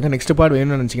 சப்ஸ்கிரைப் பண்ணுங்கள். நெக்ஸ்ட் பார்ட்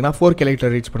வேணும்னு நினச்சிங்கன்னா 4K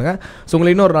லைட்டில் ரீச் பண்ணுங்கள். ஸோ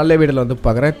உங்களை இன்னொரு நல்ல வீடியோவில் வந்து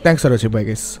பார்க்குறேன். தேங்க்ஸ் ஃபார் வாட்சிங். Bye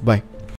guys, by.